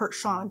didn't want to hurt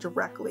Shauna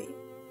directly.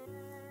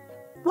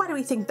 Why do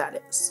we think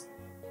that is?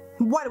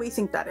 Why do we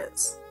think that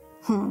is?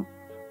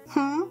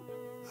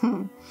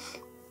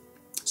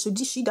 So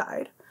she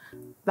died.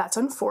 That's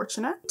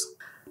unfortunate.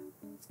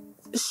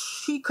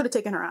 She could have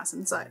taken her ass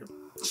inside.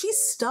 She's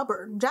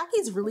stubborn.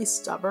 Jackie's really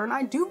stubborn.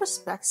 I do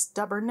respect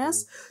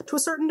stubbornness to a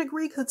certain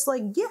degree, because it's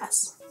like,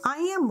 yes, I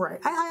am right.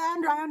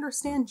 I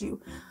understand you.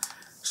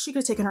 She could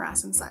have taken her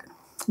ass inside.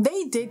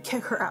 They did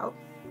kick her out.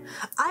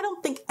 I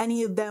don't think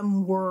any of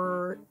them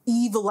are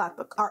evil at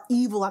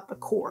the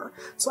core.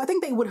 So I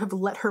think they would have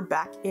let her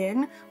back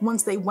in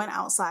once they went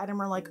outside and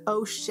were like,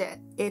 oh shit,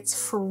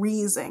 it's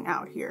freezing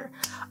out here.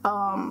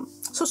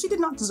 So she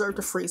did not deserve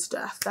to freeze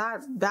to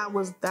death. That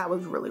was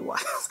really wild.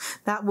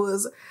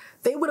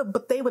 They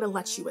would have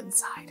let you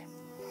inside.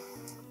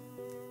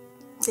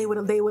 They would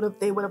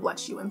have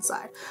let you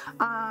inside.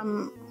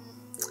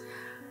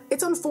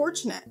 It's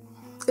unfortunate.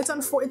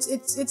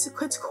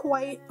 It's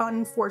quite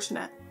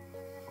unfortunate.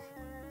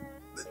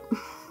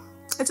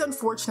 It's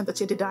unfortunate that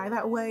she had to die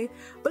that way,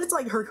 but it's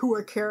like who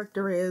her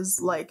character is,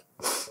 like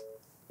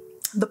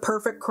the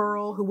perfect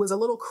girl who was a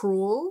little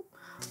cruel,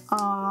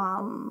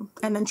 and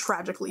then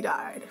tragically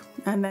died,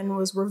 and then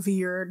was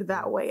revered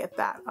that way at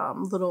that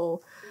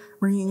little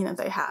reunion that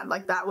they had.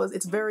 Like,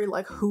 it's very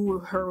like who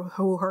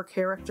her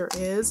character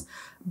is,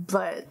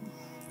 but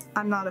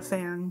I'm not a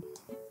fan.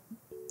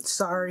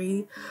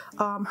 Sorry.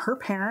 Her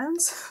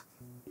parents,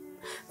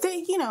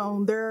 They, you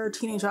know, their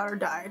teenage daughter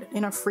died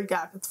in a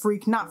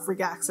not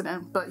freak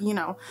accident, but you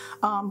know,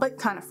 but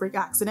kind of freak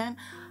accident.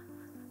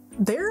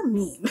 They're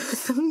mean.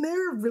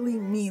 They're really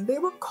mean. They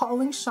were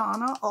calling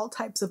Shauna all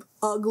types of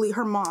ugly.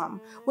 Her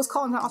mom was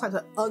calling her all types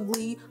of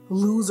ugly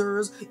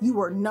losers. You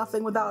were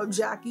nothing without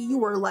Jackie. You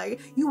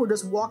were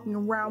just walking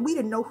around. We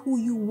didn't know who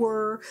you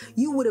were.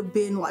 You would have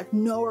been like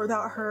nowhere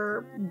without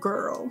her.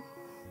 Girl,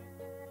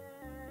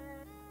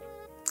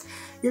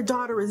 your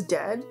daughter is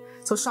dead.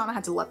 So Shauna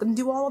had to let them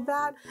do all of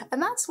that. And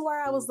that's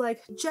where I was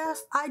like,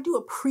 Jeff, I do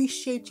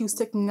appreciate you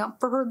sticking up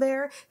for her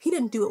there. He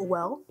didn't do it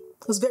well.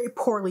 It was very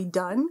poorly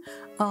done.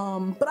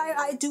 But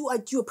I do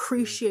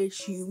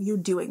appreciate you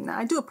doing that.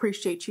 I do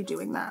appreciate you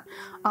doing that.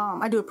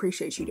 I do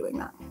appreciate you doing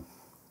that.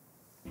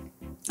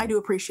 I do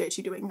appreciate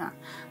you doing that.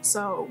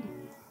 So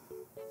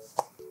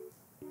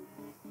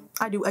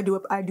I do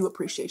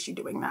appreciate you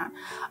doing that.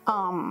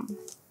 I'm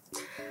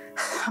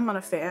not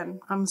a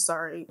fan. I'm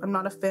sorry. I'm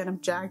not a fan of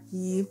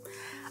Jackie.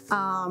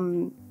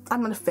 I'm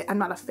not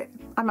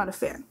a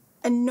fan.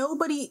 And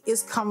nobody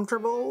is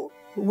comfortable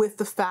with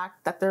the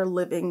fact that they're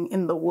living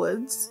in the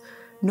woods.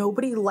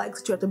 Nobody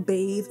likes that you have to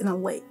bathe in a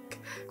lake.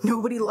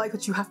 Nobody likes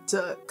that you have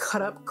to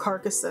cut up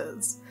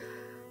carcasses.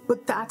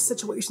 But that's the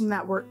situation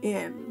that we're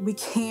in. We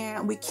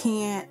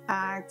can't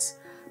act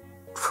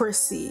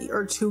prissy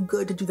or too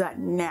good to do that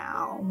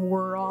now.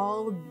 We're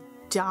all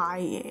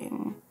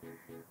dying.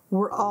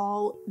 We're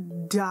all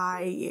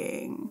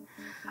dying.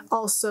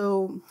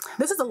 Also,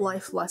 this is a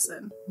life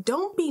lesson.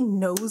 Don't be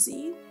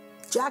nosy.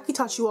 Jackie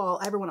taught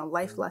everyone a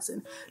life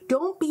lesson.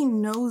 Don't be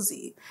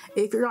nosy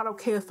if you're not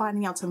okay with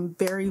finding out some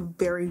very,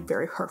 very,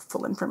 very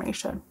hurtful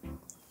information.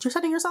 You're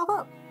setting yourself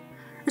up.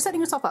 You're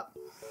setting yourself up.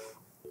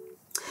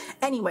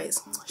 Anyways,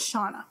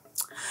 Shauna.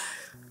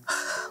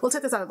 Let's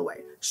get this out of the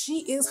way. She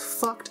is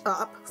fucked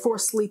up for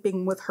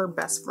sleeping with her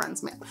best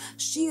friend's man.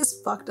 She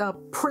is fucked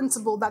up.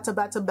 Principal, that's a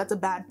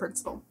bad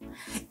principal.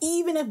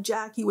 Even if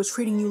Jackie was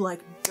treating you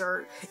like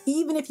dirt,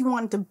 even if you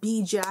wanted to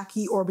be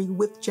Jackie or be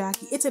with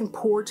Jackie, it's in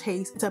poor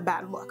taste. It's a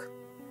bad look.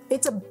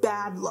 It's a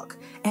bad look.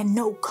 And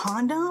no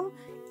condom,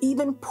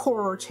 even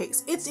poorer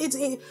taste.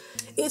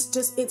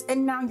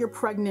 And now you're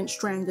pregnant,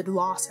 stranded,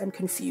 lost, and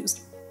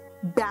confused.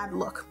 Bad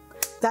look.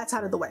 That's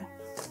out of the way.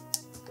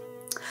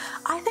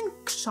 I think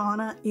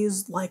Shauna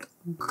is like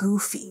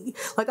goofy.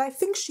 Like, I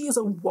think she is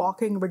a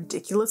walking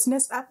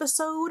ridiculousness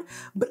episode,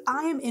 but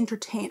I am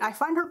entertained. I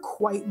find her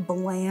quite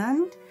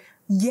bland,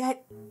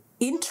 yet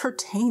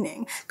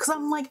entertaining. Cause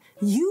I'm like,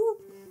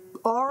 you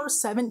are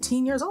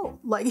 17 years old.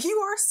 Like, you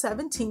are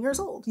 17 years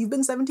old. You've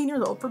been 17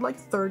 years old for like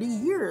 30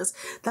 years.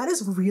 That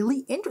is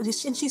really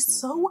interesting. And she's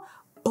so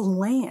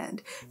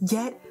bland,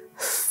 yet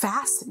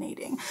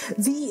fascinating.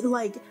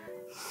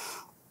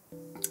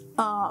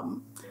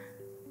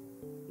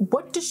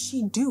 What does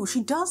she do?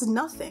 She does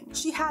nothing.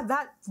 She had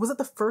that, was it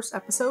the first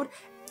episode?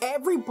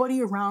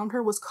 Everybody around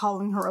her was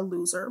calling her a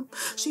loser.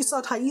 She saw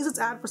Thaisa's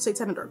ad for state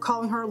senator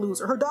calling her a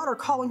loser. Her daughter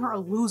calling her a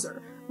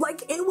loser.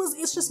 Like,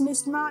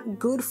 it's not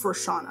good for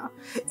Shauna.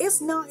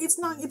 It's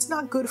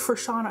not good for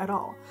Shauna at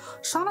all.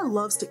 Shauna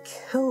loves to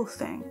kill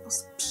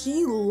things.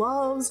 She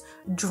loves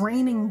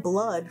draining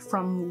blood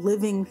from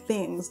living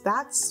things.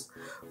 That's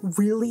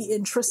really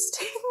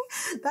interesting.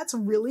 That's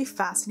really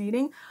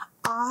fascinating.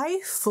 I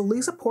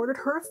fully supported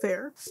her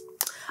affair.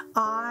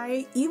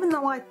 Even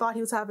though I thought he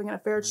was having an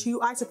affair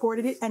too, I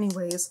supported it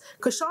anyways,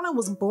 because Shauna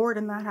was bored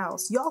in that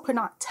house. Y'all could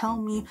not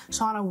tell me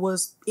Shauna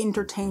was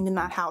entertained in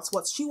that house.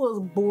 She was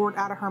bored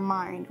out of her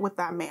mind with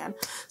that man.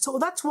 So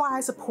that's why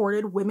I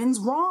supported Women's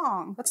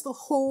Wrong. That's the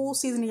whole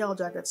season of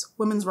Yellowjackets,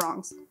 Women's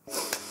Wrongs.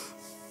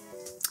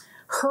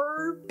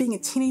 Her being a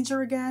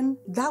teenager again,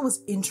 that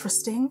was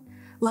interesting.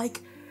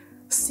 Like,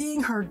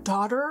 seeing her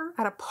daughter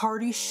at a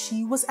party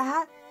she was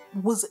at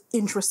was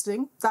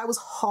interesting. That was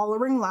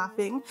hollering,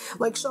 laughing,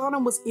 like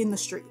Shauna was in the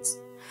streets.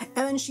 And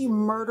then she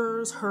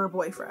murders her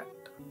boyfriend.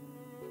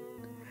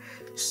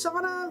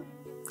 Shauna,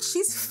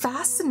 she's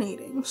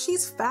fascinating.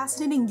 She's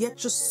fascinating, yet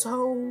just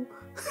so,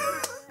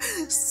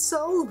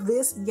 so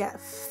this, yet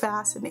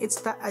fascinating.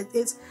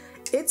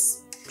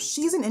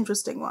 She's an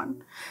interesting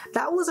one.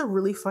 That was a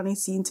really funny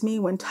scene to me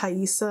when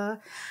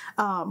Thaisa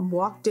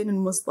walked in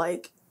and was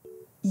like,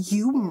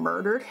 "You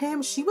murdered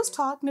him?" She was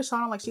talking to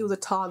Shauna like she was a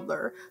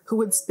toddler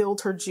who had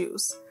spilled her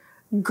juice.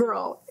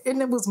 Girl,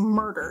 and it was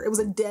murder. It was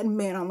a dead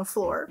man on the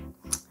floor.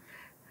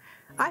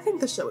 I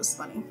think the show is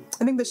funny.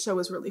 I think the show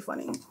is really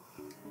funny.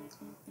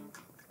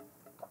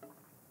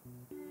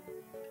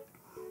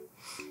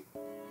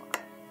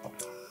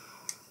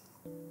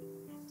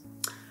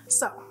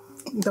 So,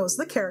 those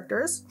are the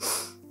characters.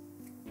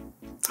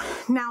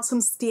 Now, some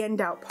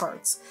standout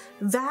parts.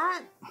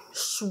 That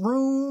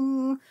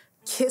shroom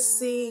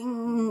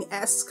kissing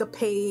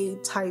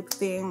escapade type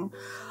thing.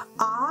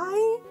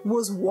 I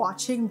was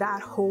watching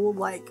that whole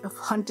like of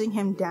hunting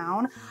him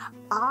down.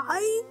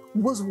 I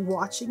was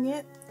watching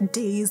it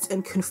dazed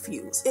and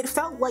confused. It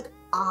felt like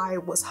I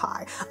was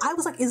high. I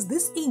was like, is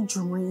this a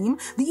dream?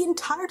 The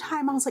entire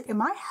time I was like,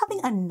 am I having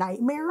a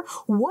nightmare?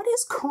 What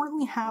is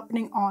currently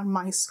happening on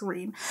my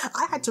screen?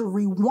 I had to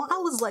rewind. I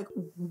was like,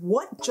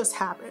 what just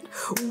happened?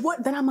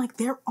 What? Then I'm like,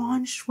 they're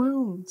on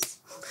shrooms.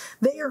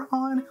 They are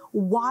on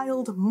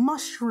wild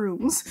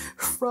mushrooms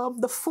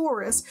from the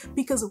forest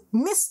because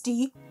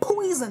Misty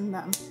poisoned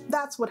them.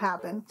 That's what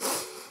happened.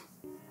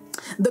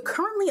 The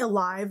currently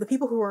alive, the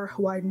people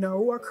who I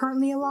know are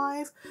currently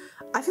alive,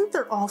 I think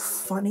they're all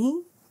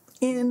funny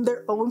in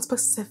their own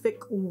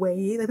specific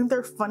way. I think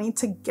they're funny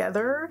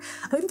together.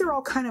 I think they're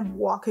all kind of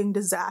walking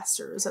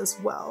disasters as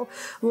well.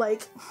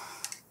 Like,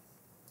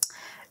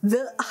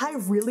 I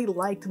really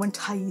liked when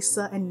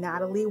Taissa and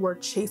Natalie were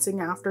chasing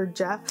after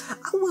Jeff.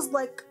 I was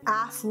like,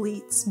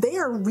 athletes. They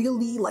are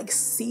really like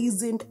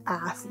seasoned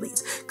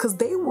athletes because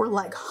they were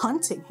like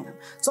hunting him.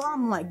 So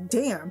I'm like,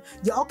 damn,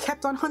 y'all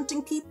kept on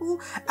hunting people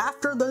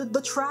after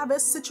the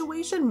Travis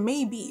situation?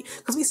 Maybe.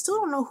 Because we still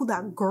don't know who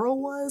that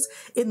girl was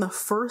in the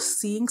first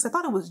scene. Because I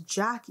thought it was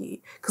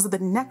Jackie because of the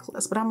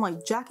necklace. But I'm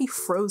like, Jackie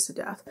froze to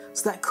death.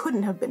 So that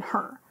couldn't have been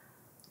her.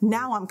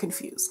 Now I'm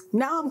confused.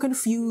 Now I'm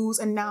confused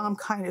and now I'm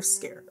kind of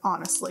scared,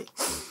 honestly.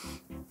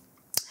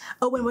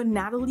 Oh, and when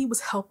Natalie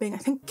was helping, I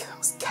think it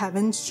was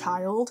Kevin's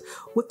child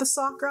with the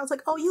soccer, I was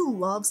like, oh, you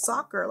love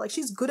soccer. Like,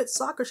 she's good at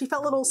soccer. She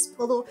felt a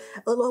little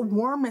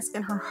warmness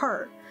in her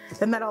heart.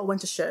 And that all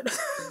went to shit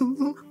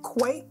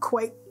quite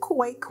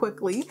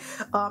quickly,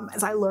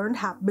 as I learned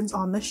happens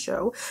on the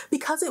show,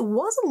 because it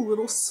was a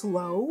little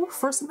slow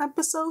for some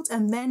episodes,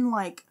 and then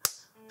like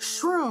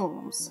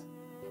shrooms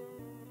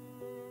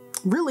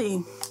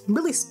really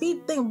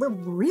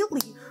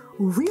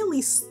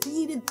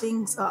speeded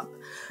things up.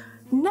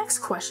 Next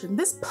question,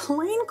 this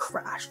plane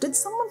crash, did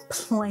someone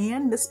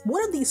plan this?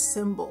 What are these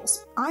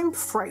symbols? I'm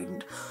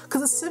frightened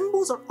because the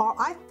symbols are all,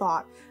 I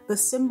thought the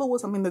symbol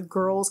was something the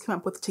girls came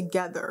up with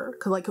together,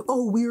 because like,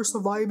 oh, we are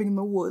surviving in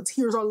the woods,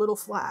 here's our little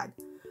flag.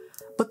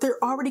 But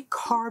they're already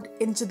carved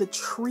into the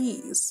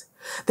trees.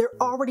 They're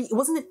already,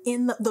 wasn't it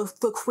in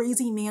the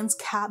crazy man's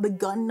the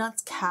gun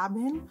nut's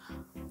cabin?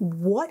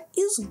 What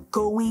is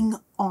going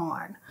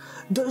on?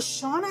 Does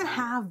Shauna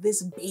have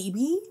this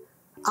baby?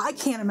 I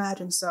can't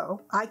imagine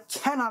so. I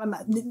cannot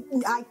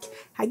imagine. I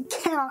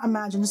cannot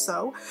imagine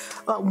so.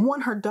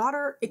 One, her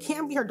daughter, it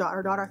can't be her daughter.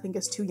 Her daughter, I think,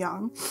 is too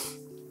young.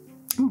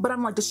 But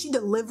I'm like, does she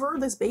deliver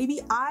this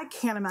baby? I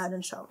can't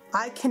imagine so.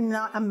 I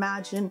cannot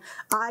imagine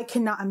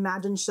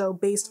so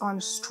based on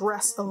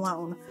stress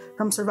alone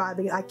from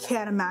surviving it. I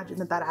can't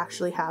imagine that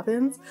actually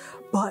happens.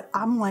 But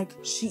I'm like,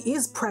 she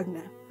is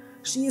pregnant.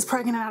 She is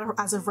pregnant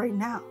as of right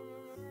now.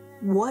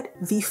 What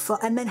the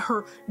fuck? And then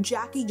her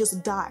Jackie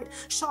just died.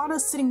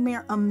 Shauna's sitting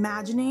there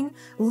imagining,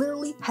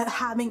 literally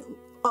having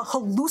a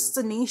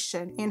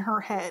hallucination in her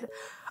head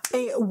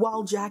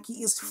while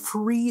Jackie is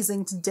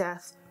freezing to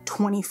death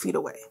 20 feet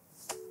away.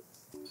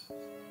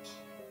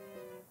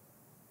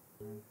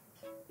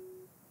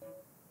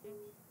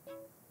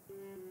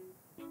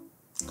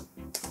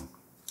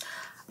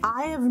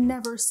 I have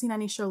never seen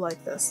any show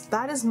like this.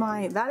 That is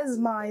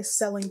my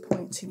selling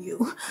point to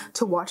you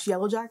to watch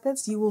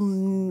Yellowjackets. You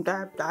will,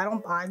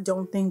 I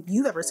don't think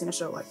you've ever seen a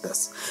show like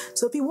this.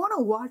 So if you want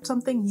to watch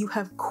something you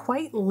have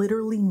quite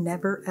literally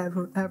never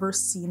ever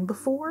seen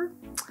before,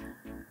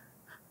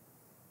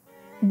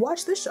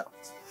 watch this show.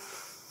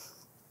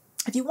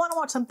 If you want to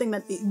watch something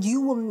that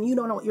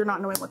you're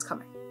not knowing what's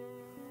coming.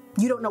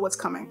 You don't know what's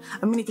coming.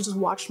 I mean, if you just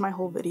watched my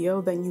whole video,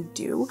 then you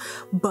do,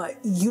 but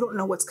you don't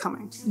know what's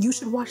coming. You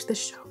should watch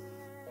this show.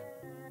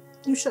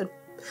 You should,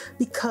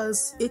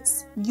 because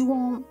you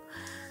won't.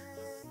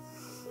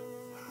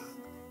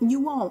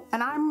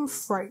 And I'm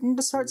frightened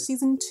to start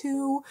season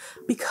 2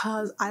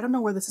 because I don't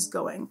know where this is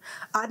going.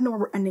 I don't know where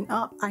we're ending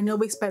up. I know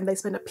they spend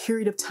a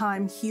period of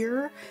time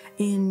here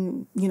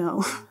in,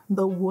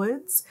 the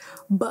woods,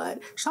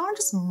 but Sean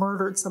just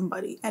murdered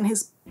somebody and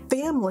his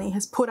family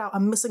has put out a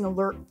missing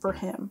alert for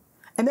him.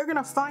 And they're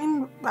gonna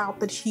find out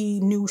that he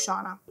knew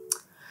Shauna.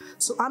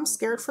 So I'm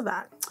scared for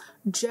that.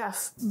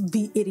 Jeff,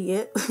 the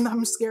idiot,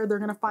 I'm scared they're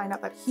gonna find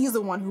out that he's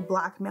the one who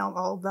blackmailed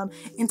all of them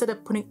instead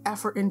of putting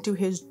effort into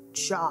his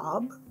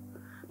job.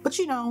 But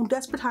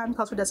desperate times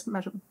calls for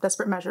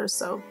desperate measures,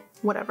 so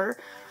whatever.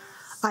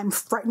 I'm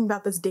frightened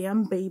about this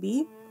damn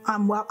baby. I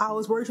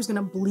was worried she was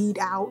gonna bleed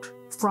out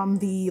from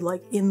the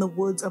in the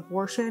woods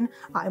abortion.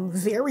 I'm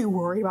very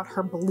worried about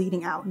her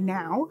bleeding out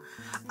now.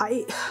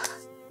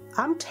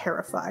 I'm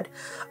terrified.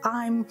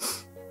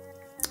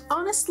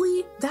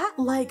 Honestly, that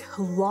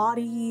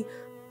Lottie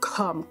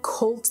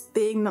cult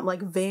thing that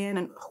Van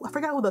and I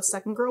forgot who the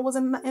second girl was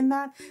in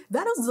that.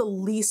 That was the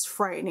least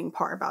frightening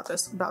part about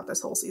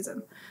this whole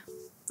season.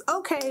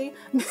 Okay,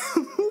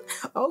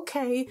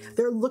 okay,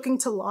 they're looking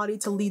to Lottie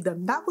to lead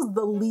them. That was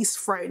the least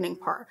frightening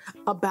part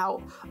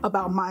about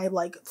my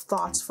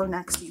thoughts for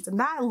next season.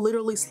 That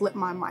literally slipped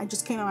my mind.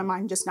 Just came out of my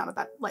mind just now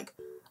that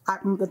I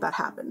remember that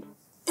happened.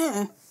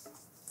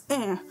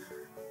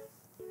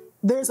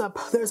 there's a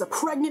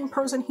pregnant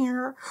person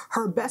here.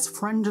 Her best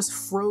friend just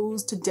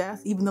froze to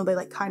death, even though they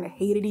like kind of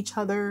hated each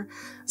other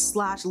 /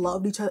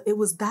 loved each other. It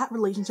was, that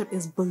relationship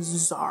is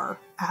bizarre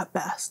at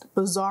best.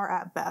 Bizarre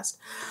at best.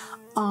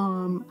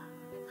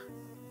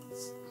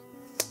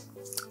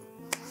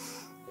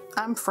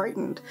 I'm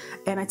frightened,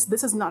 and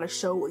this is not a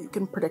show where you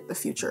can predict the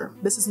future.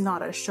 This is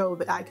not a show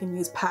that I can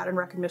use pattern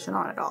recognition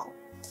on at all.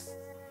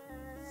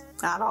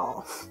 At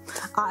all.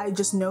 I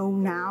just know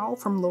now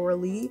from Laura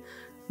Lee,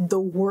 the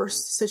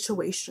worst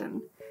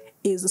situation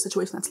is the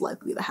situation that's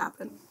likely to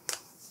happen.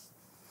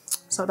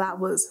 So that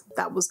was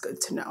good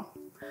to know.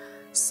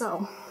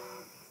 So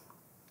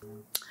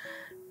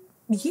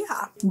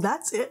yeah,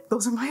 that's it.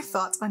 Those are my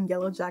thoughts on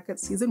Yellowjackets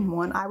season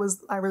 1. I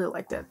really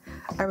liked it.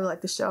 I really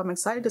liked the show. I'm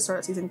excited to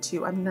start season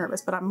 2. I'm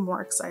nervous, but I'm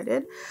more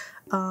excited.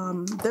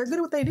 They're good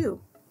at what they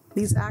do.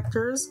 These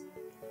actors,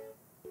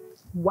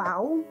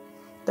 wow,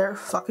 they're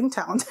fucking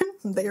talented.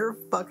 They are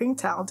fucking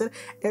talented.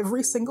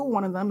 Every single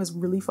one of them is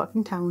really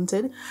fucking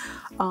talented.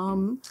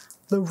 The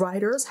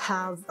writers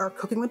are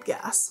cooking with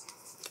gas.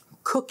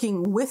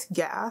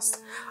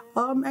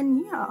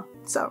 And yeah,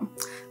 so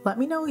let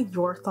me know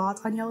your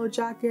thoughts on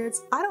Yellowjackets.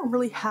 I don't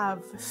really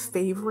have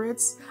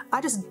favorites. I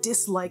just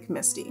dislike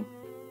Misty.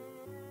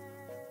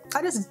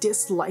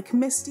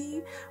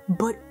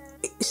 But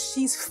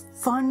she's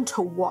fun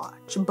to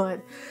watch.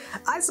 But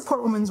I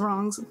support women's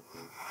wrongs.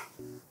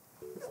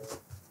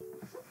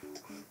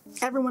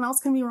 Everyone else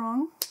can be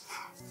wrong.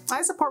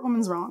 I support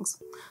women's wrongs.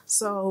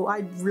 So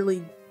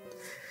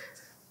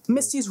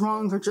Misty's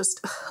wrongs are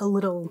just a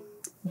little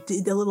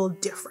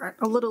different,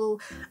 a little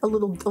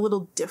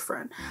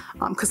different.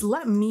 Cause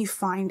let me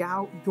find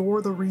out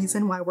you're the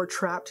reason why we're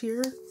trapped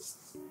here.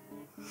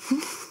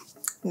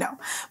 No,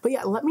 but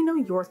yeah, let me know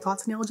your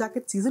thoughts on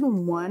Yellowjackets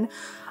season 1.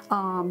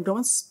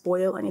 Don't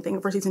spoil anything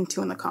for season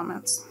 2 in the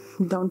comments.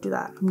 Don't do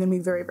that. I'm gonna be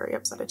very, very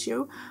upset at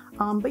you.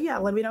 But yeah,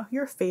 let me know who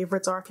your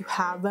favorites are if you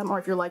have them, or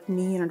if you're like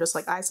me and are just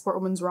like, I support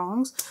women's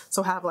wrongs,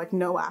 so have like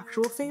no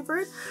actual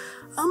favorite.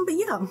 But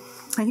yeah,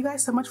 thank you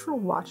guys so much for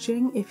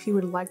watching. If you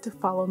would like to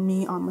follow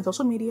me on my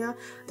social media,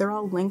 they're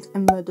all linked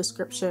in the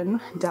description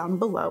down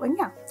below. And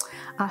yeah,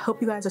 I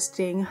hope you guys are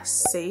staying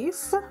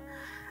safe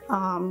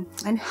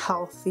and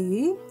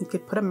healthy. You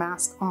could put a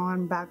mask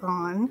back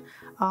on.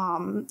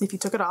 If you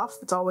took it off,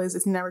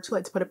 it's never too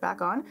late to put it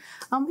back on.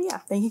 But yeah,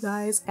 thank you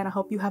guys, and I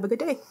hope you have a good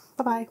day.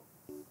 Bye-bye.